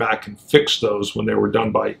he went back and fixed those when they were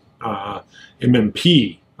done by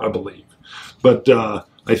MMP, I believe. But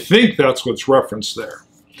I think that's what's referenced there.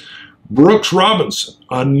 Brooks Robinson,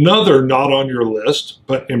 another not on your list,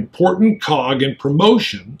 but important cog in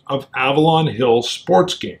promotion of Avalon Hill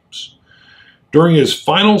sports games. During his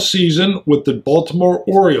final season with the Baltimore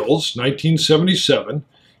Orioles, 1977,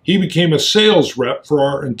 he became a sales rep for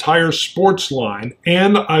our entire sports line,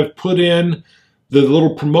 and I've put in the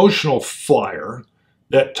little promotional flyer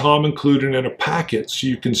that Tom included in a packet so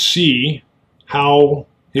you can see how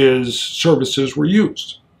his services were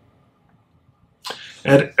used.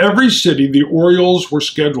 At every city the Orioles were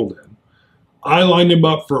scheduled in, I lined him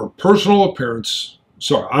up for personal appearances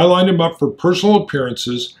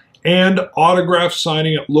and autograph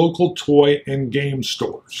signing at local toy and game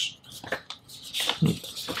stores.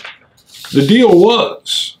 The deal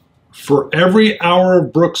was, for every hour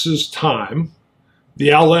of Brooks's time,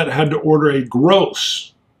 the outlet had to order a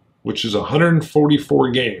gross, which is 144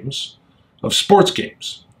 games, of sports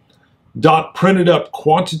games. Dot printed up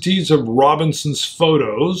quantities of Robinson's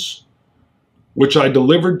photos, which I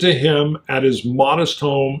delivered to him at his modest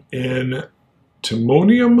home in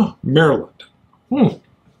Timonium, Maryland. And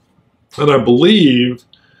I believe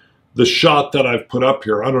the shot that I've put up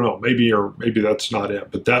here, I don't know, maybe that's not it,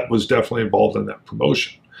 but that was definitely involved in that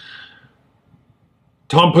promotion.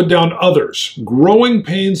 Tom put down others. Growing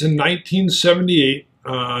pains in 1978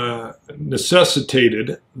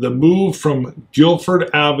 necessitated the move from Guilford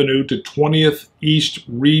Avenue to 20th East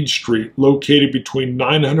Reed Street, located between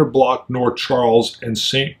 900 block North Charles and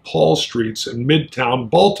St. Paul Streets in Midtown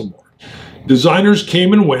Baltimore. Designers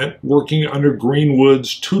came and went, working under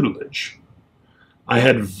Greenwood's tutelage. I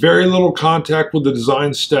had very little contact with the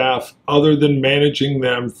design staff other than managing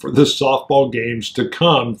them for the softball games to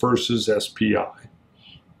come versus SPI.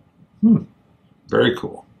 Very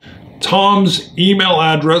cool. Tom's email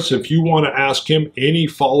address, if you want to ask him any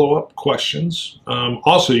follow-up questions.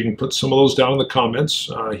 Also, you can put some of those down in the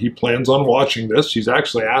comments. He plans on watching this. He's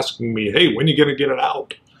actually asking me, hey, when are you going to get it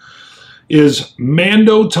out? Is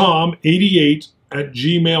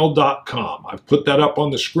mandotom88@gmail.com. I've put that up on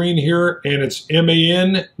the screen here, and it's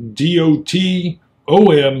MANDOTOM,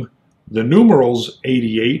 the numerals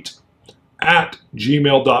 88,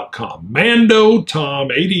 @gmail.com.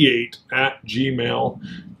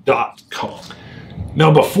 mandotom88@gmail.com.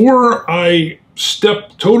 Now, before I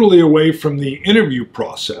step totally away from the interview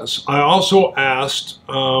process, I also asked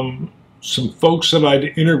some folks that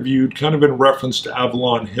I'd interviewed kind of in reference to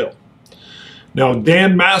Avalon Hill. Now,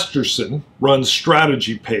 Dan Masterson runs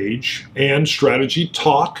Strategy Page and Strategy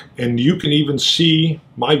Talk, and you can even see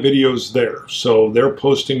my videos there. So they're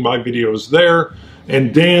posting my videos there.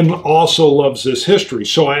 And Dan also loves this history.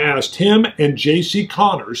 So I asked him and J.C.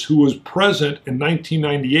 Connors, who was present in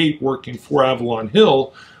 1998 working for Avalon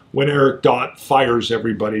Hill when Eric Dott fires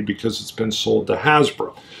everybody because it's been sold to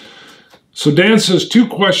Hasbro. So Dan says 2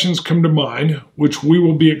 questions come to mind, which we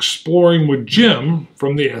will be exploring with Jim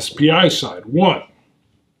from the SPI side. 1,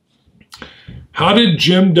 how did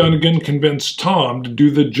Jim Dunnigan convince Tom to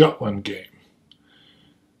do the Jutland game?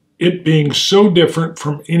 It being so different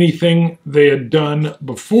from anything they had done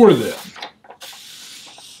before then.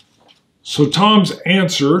 So Tom's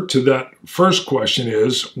answer to that first question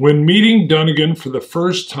is, when meeting Dunnigan for the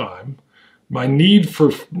first time, my need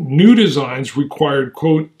for new designs required,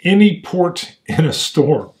 quote, any port in a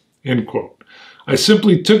storm, end quote. I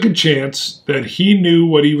simply took a chance that he knew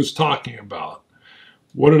what he was talking about.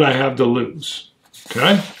 What did I have to lose?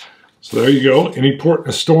 Okay, so there you go. Any port in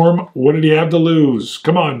a storm, what did he have to lose?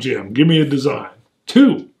 Come on, Jim, give me a design.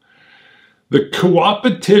 2, the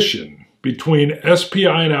co-opetition between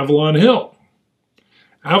SPI and Avalon Hill.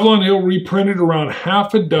 Avalon Hill reprinted around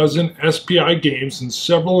half a dozen SPI games and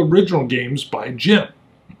several original games by Jim.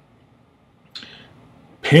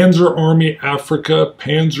 Panzer Army Africa,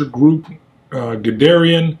 Panzer Group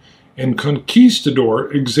Guderian, and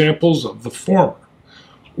Conquistador examples of the former.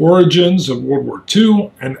 Origins of World War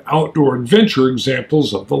II and Outdoor Adventure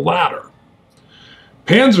examples of the latter.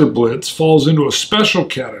 Panzer Blitz falls into a special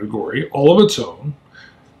category all of its own,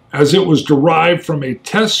 as it was derived from a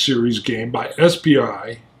test series game by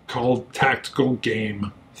SPI called Tactical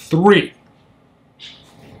Game 3.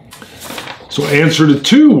 So answer to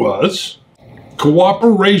 2 was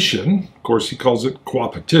cooperation. Of course, he calls it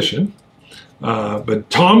coopetition, but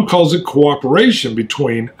Tom calls it cooperation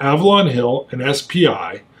between Avalon Hill and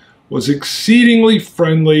SPI was exceedingly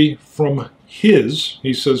friendly from his,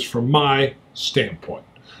 he says, from my standpoint.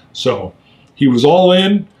 So he was all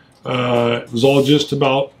in. It was all just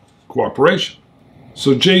about cooperation.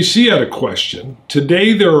 So JC had a question.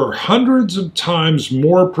 Today there are hundreds of times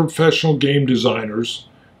more professional game designers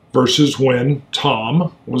versus when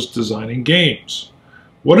Tom was designing games.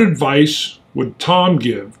 What advice would Tom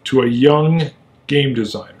give to a young game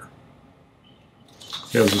designer?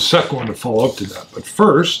 He has a second one to follow up to that. But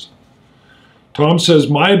first, Tom says,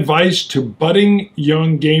 my advice to budding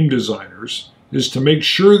young game designers is to make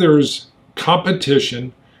sure there is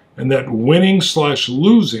competition and that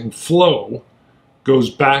winning/losing flow goes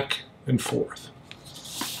back and forth.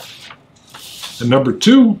 And number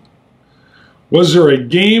 2, was there a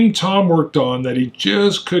game Tom worked on that he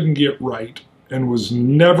just couldn't get right and was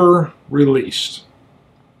never released?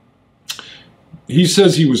 He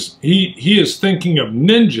says he is thinking of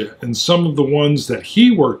Ninja and some of the ones that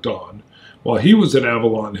he worked on while he was at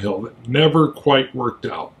Avalon Hill that never quite worked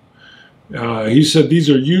out. He said these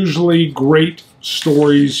are usually great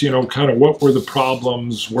stories, you know, kind of what were the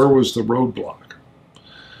problems, where was the roadblock.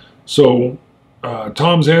 So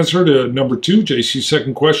Tom's answer to number 2, JC's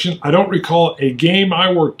second question, I don't recall a game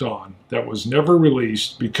I worked on that was never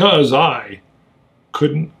released because I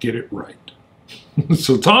couldn't get it right.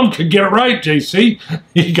 So Tom could get it right, JC.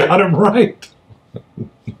 He got him right.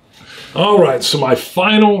 All right, so my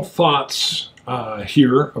final thoughts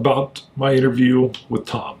here about my interview with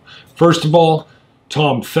Tom. First of all,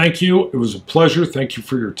 Tom, thank you. It was a pleasure. Thank you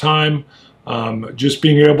for your time. Just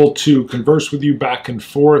being able to converse with you back and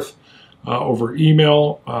forth over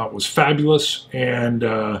email was fabulous. And,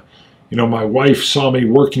 you know, my wife saw me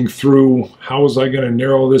working through how was I going to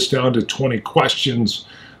narrow this down to 20 questions.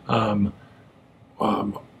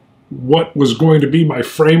 What was going to be my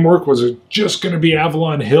framework? Was it just going to be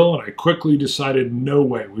Avalon Hill? And I quickly decided, no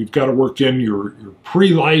way. We've got to work in your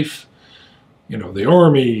pre-life, you know, the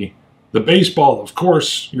Army, the baseball, of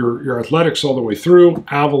course, your athletics all the way through,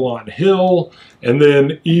 Avalon Hill, and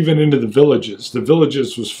then even into the villages. The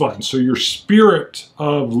villages was fun. So your spirit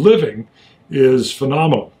of living is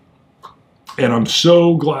phenomenal. And I'm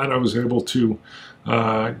so glad I was able to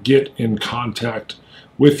get in contact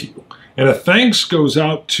with you. And a thanks goes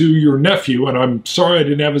out to your nephew, and I'm sorry I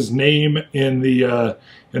didn't have his name in the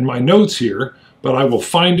in my notes here, but I will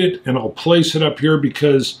find it and I'll place it up here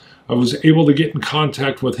because I was able to get in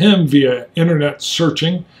contact with him via internet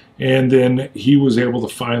searching, and then he was able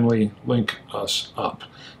to finally link us up.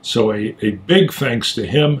 So a big thanks to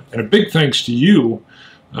him, and a big thanks to you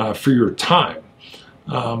for your time.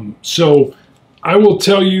 So I will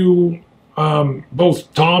tell you,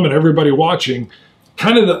 both Tom and everybody watching,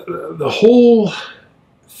 kind of the whole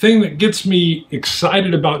thing that gets me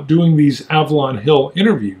excited about doing these Avalon Hill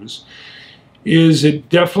interviews is it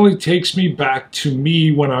definitely takes me back to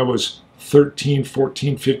me when I was 13,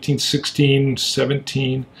 14, 15, 16,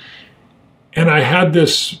 17. And I had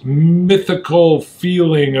this mythical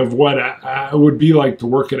feeling of what it would be like to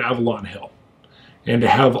work at Avalon Hill and to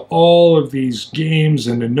have all of these games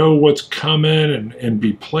and to know what's coming and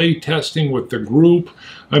be play testing with the group.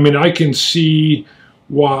 I mean, I can see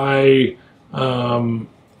why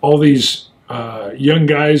all these young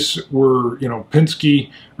guys were, you know,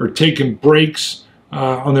 Penske are taking breaks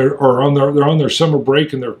they're on their summer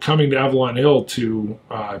break and they're coming to Avalon Hill to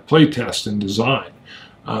play test and design.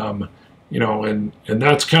 You know, and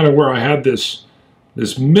that's kind of where I had this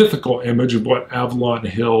mythical image of what Avalon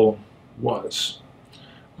Hill was.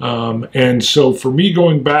 And so for me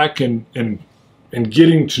going back and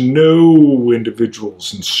getting to know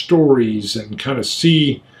individuals and stories and kind of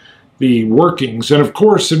see the workings, and of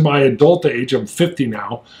course in my adult age, I'm 50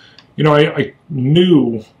 now, you know, I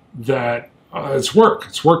knew that it's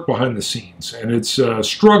work behind the scenes, and it's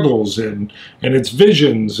struggles and it's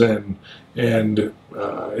visions and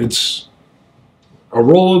it's a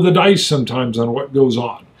roll of the dice sometimes on what goes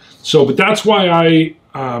on. So, but that's why I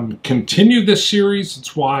continue this series.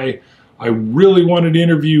 It's why I really wanted to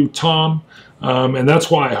interview Tom. And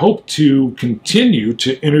that's why I hope to continue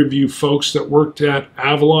to interview folks that worked at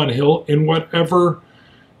Avalon Hill in whatever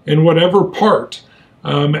part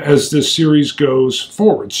as this series goes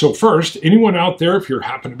forward. So first, anyone out there, if you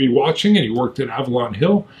happen to be watching and you worked at Avalon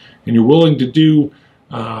Hill and you're willing to do,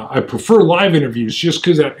 I prefer live interviews just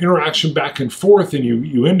because that interaction back and forth, and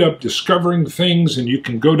you end up discovering things and you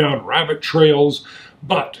can go down rabbit trails.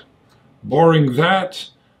 But barring that,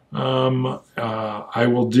 I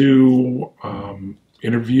will do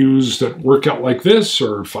interviews that work out like this,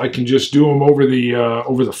 or if I can just do them over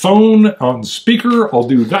the phone on speaker, I'll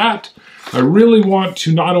do that. I really want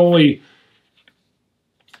to not only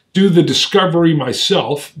do the discovery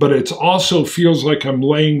myself, but it also feels like I'm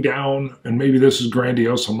laying down, and maybe this is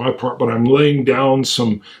grandiose on my part, but I'm laying down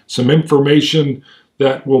some information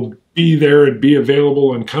that will be there and be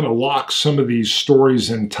available and kind of lock some of these stories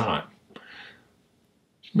in time.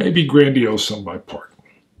 Maybe grandiose on my part.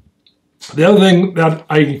 The other thing that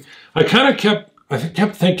I kind of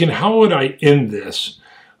kept thinking, how would I end this?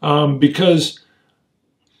 Because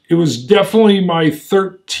it was definitely my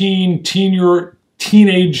 13-teen-year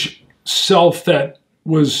teenage self that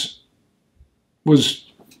was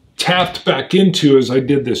tapped back into as I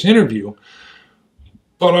did this interview.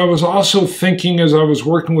 But I was also thinking as I was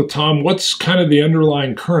working with Tom, what's kind of the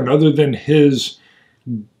underlying current other than his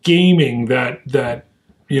gaming, that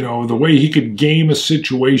you know, the way he could game a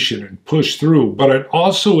situation and push through. But it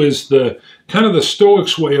also is the kind of the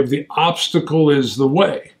Stoics way of the obstacle is the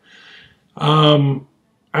way.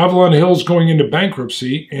 Avalon Hill's going into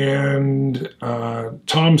bankruptcy, and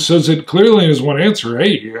Tom says it clearly in his one answer,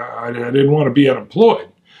 hey, I didn't want to be unemployed.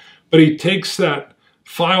 But he takes that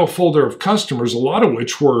file folder of customers, a lot of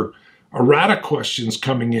which were errata questions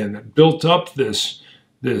coming in that built up this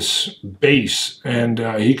base, and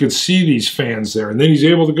he could see these fans there. And then he's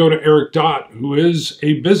able to go to Eric Dott, who is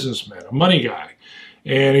a businessman, a money guy.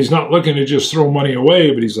 And he's not looking to just throw money away,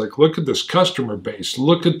 but he's like, look at this customer base.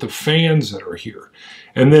 Look at the fans that are here.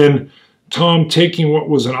 And then Tom taking what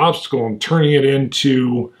was an obstacle and turning it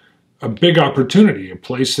into a big opportunity, a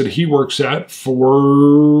place that he works at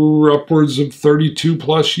for upwards of 32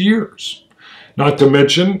 plus years. Not to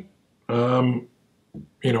mention,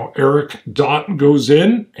 you know, Eric Dott goes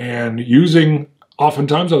in and using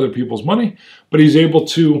oftentimes other people's money, but he's able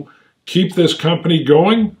to keep this company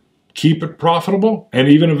going, keep it profitable, and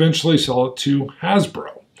even eventually sell it to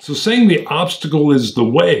Hasbro. So saying the obstacle is the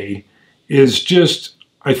way is just,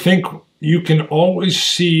 I think you can always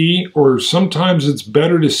see, or sometimes it's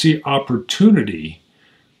better to see opportunity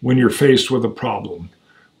when you're faced with a problem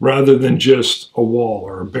rather than just a wall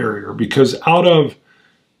or a barrier. Because out of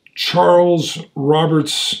Charles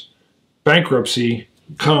Roberts' bankruptcy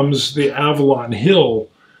comes the Avalon Hill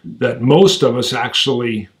that most of us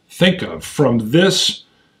actually think of. From this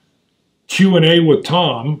Q&A with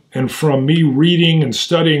Tom and from me reading and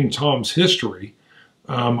studying Tom's history,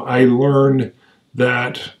 I learned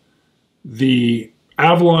that the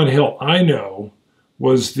Avalon Hill I know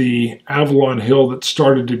was the Avalon Hill that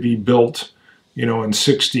started to be built, you know, in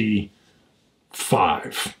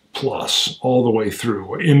 65 plus, all the way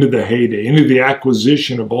through, into the heyday, into the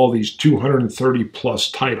acquisition of all these 230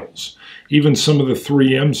 plus titles, even some of the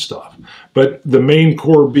 3M stuff. But the main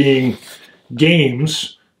core being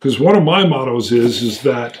games, because one of my mottos is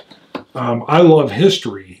that I love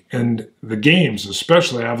history, and the games,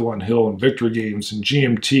 especially Avalon Hill and Victory Games and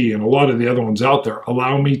GMT and a lot of the other ones out there,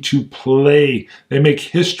 allow me to play. They make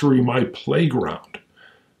history my playground.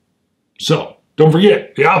 So don't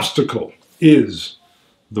forget, the obstacle is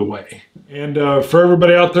the way. And for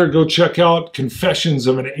everybody out there, go check out Confessions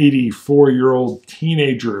of an 84-Year-Old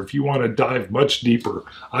Teenager if you want to dive much deeper.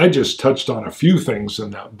 I just touched on a few things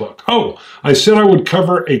in that book. Oh, I said I would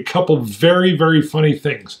cover a couple very, very funny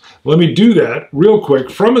things. Let me do that real quick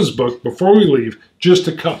from his book before we leave, just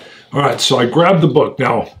a couple. All right, so I grabbed the book.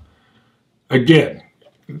 Now, again,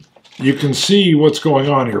 you can see what's going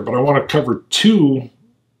on here, but I want to cover two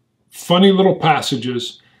funny little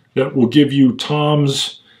passages that will give you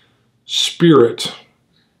Tom's spirit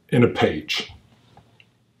in a page.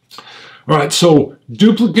 All right, so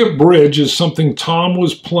duplicate bridge is something Tom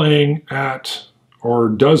was playing at, or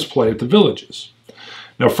does play at, the Villages.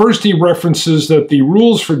 Now, first he references that the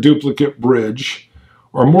rules for duplicate bridge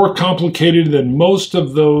are more complicated than most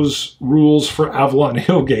of those rules for Avalon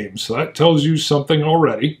Hill games. So that tells you something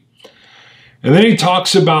already. And then he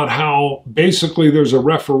talks about how basically there's a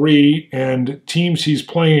referee and teams he's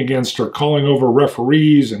playing against are calling over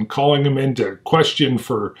referees and calling them into question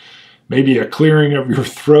for maybe a clearing of your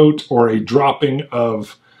throat or a dropping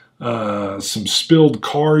of some spilled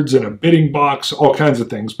cards in a bidding box, all kinds of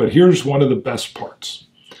things. But here's one of the best parts.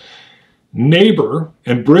 Neighbor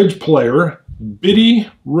and bridge player Biddy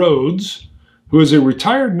Rhodes, who is a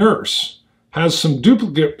retired nurse, has some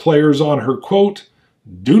duplicate players on her, quote,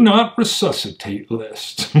 "do not resuscitate"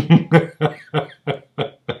 list.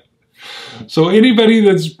 So anybody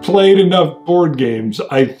that's played enough board games,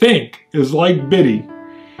 I think, is like Biddy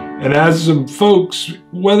and has some folks,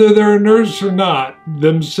 whether they're a nurse or not,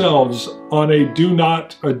 themselves on a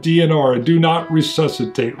DNR, a do not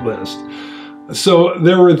resuscitate list. So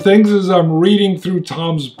there were things as I'm reading through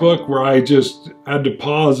Tom's book where I just had to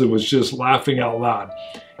pause and was just laughing out loud.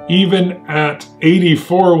 Even at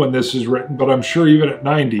 84 when this is written, but I'm sure even at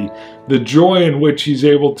 90, the joy in which he's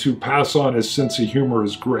able to pass on his sense of humor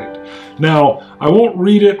is great. Now, I won't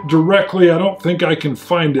read it directly. I don't think I can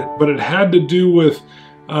find it, but it had to do with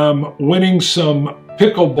winning some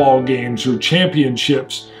pickleball games or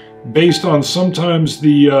championships based on sometimes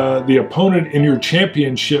the opponent in your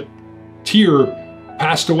championship tier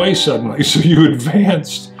passed away suddenly, so you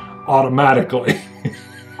advanced automatically.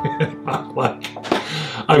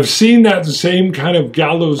 I've seen that same kind of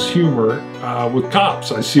gallows humor with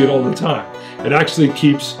cops. I see it all the time. It actually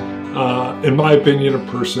keeps, in my opinion,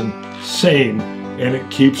 a person sane, and it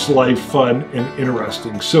keeps life fun and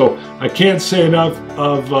interesting. So I can't say enough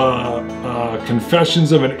of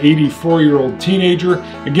Confessions of an 84-Year-Old Teenager.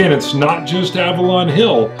 Again, it's not just Avalon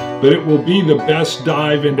Hill, but it will be the best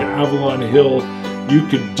dive into Avalon Hill you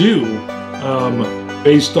could do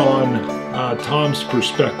based on Tom's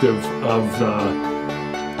perspective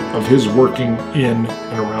of his working in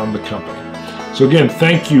and around the company. So again,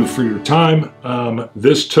 thank you for your time.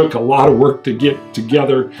 This took a lot of work to get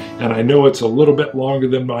together, and I know it's a little bit longer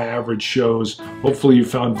than my average shows. Hopefully you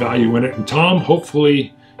found value in it. And Tom,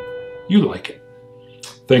 hopefully you like it.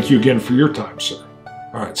 Thank you again for your time, sir.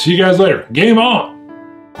 All right, see you guys later. Game on!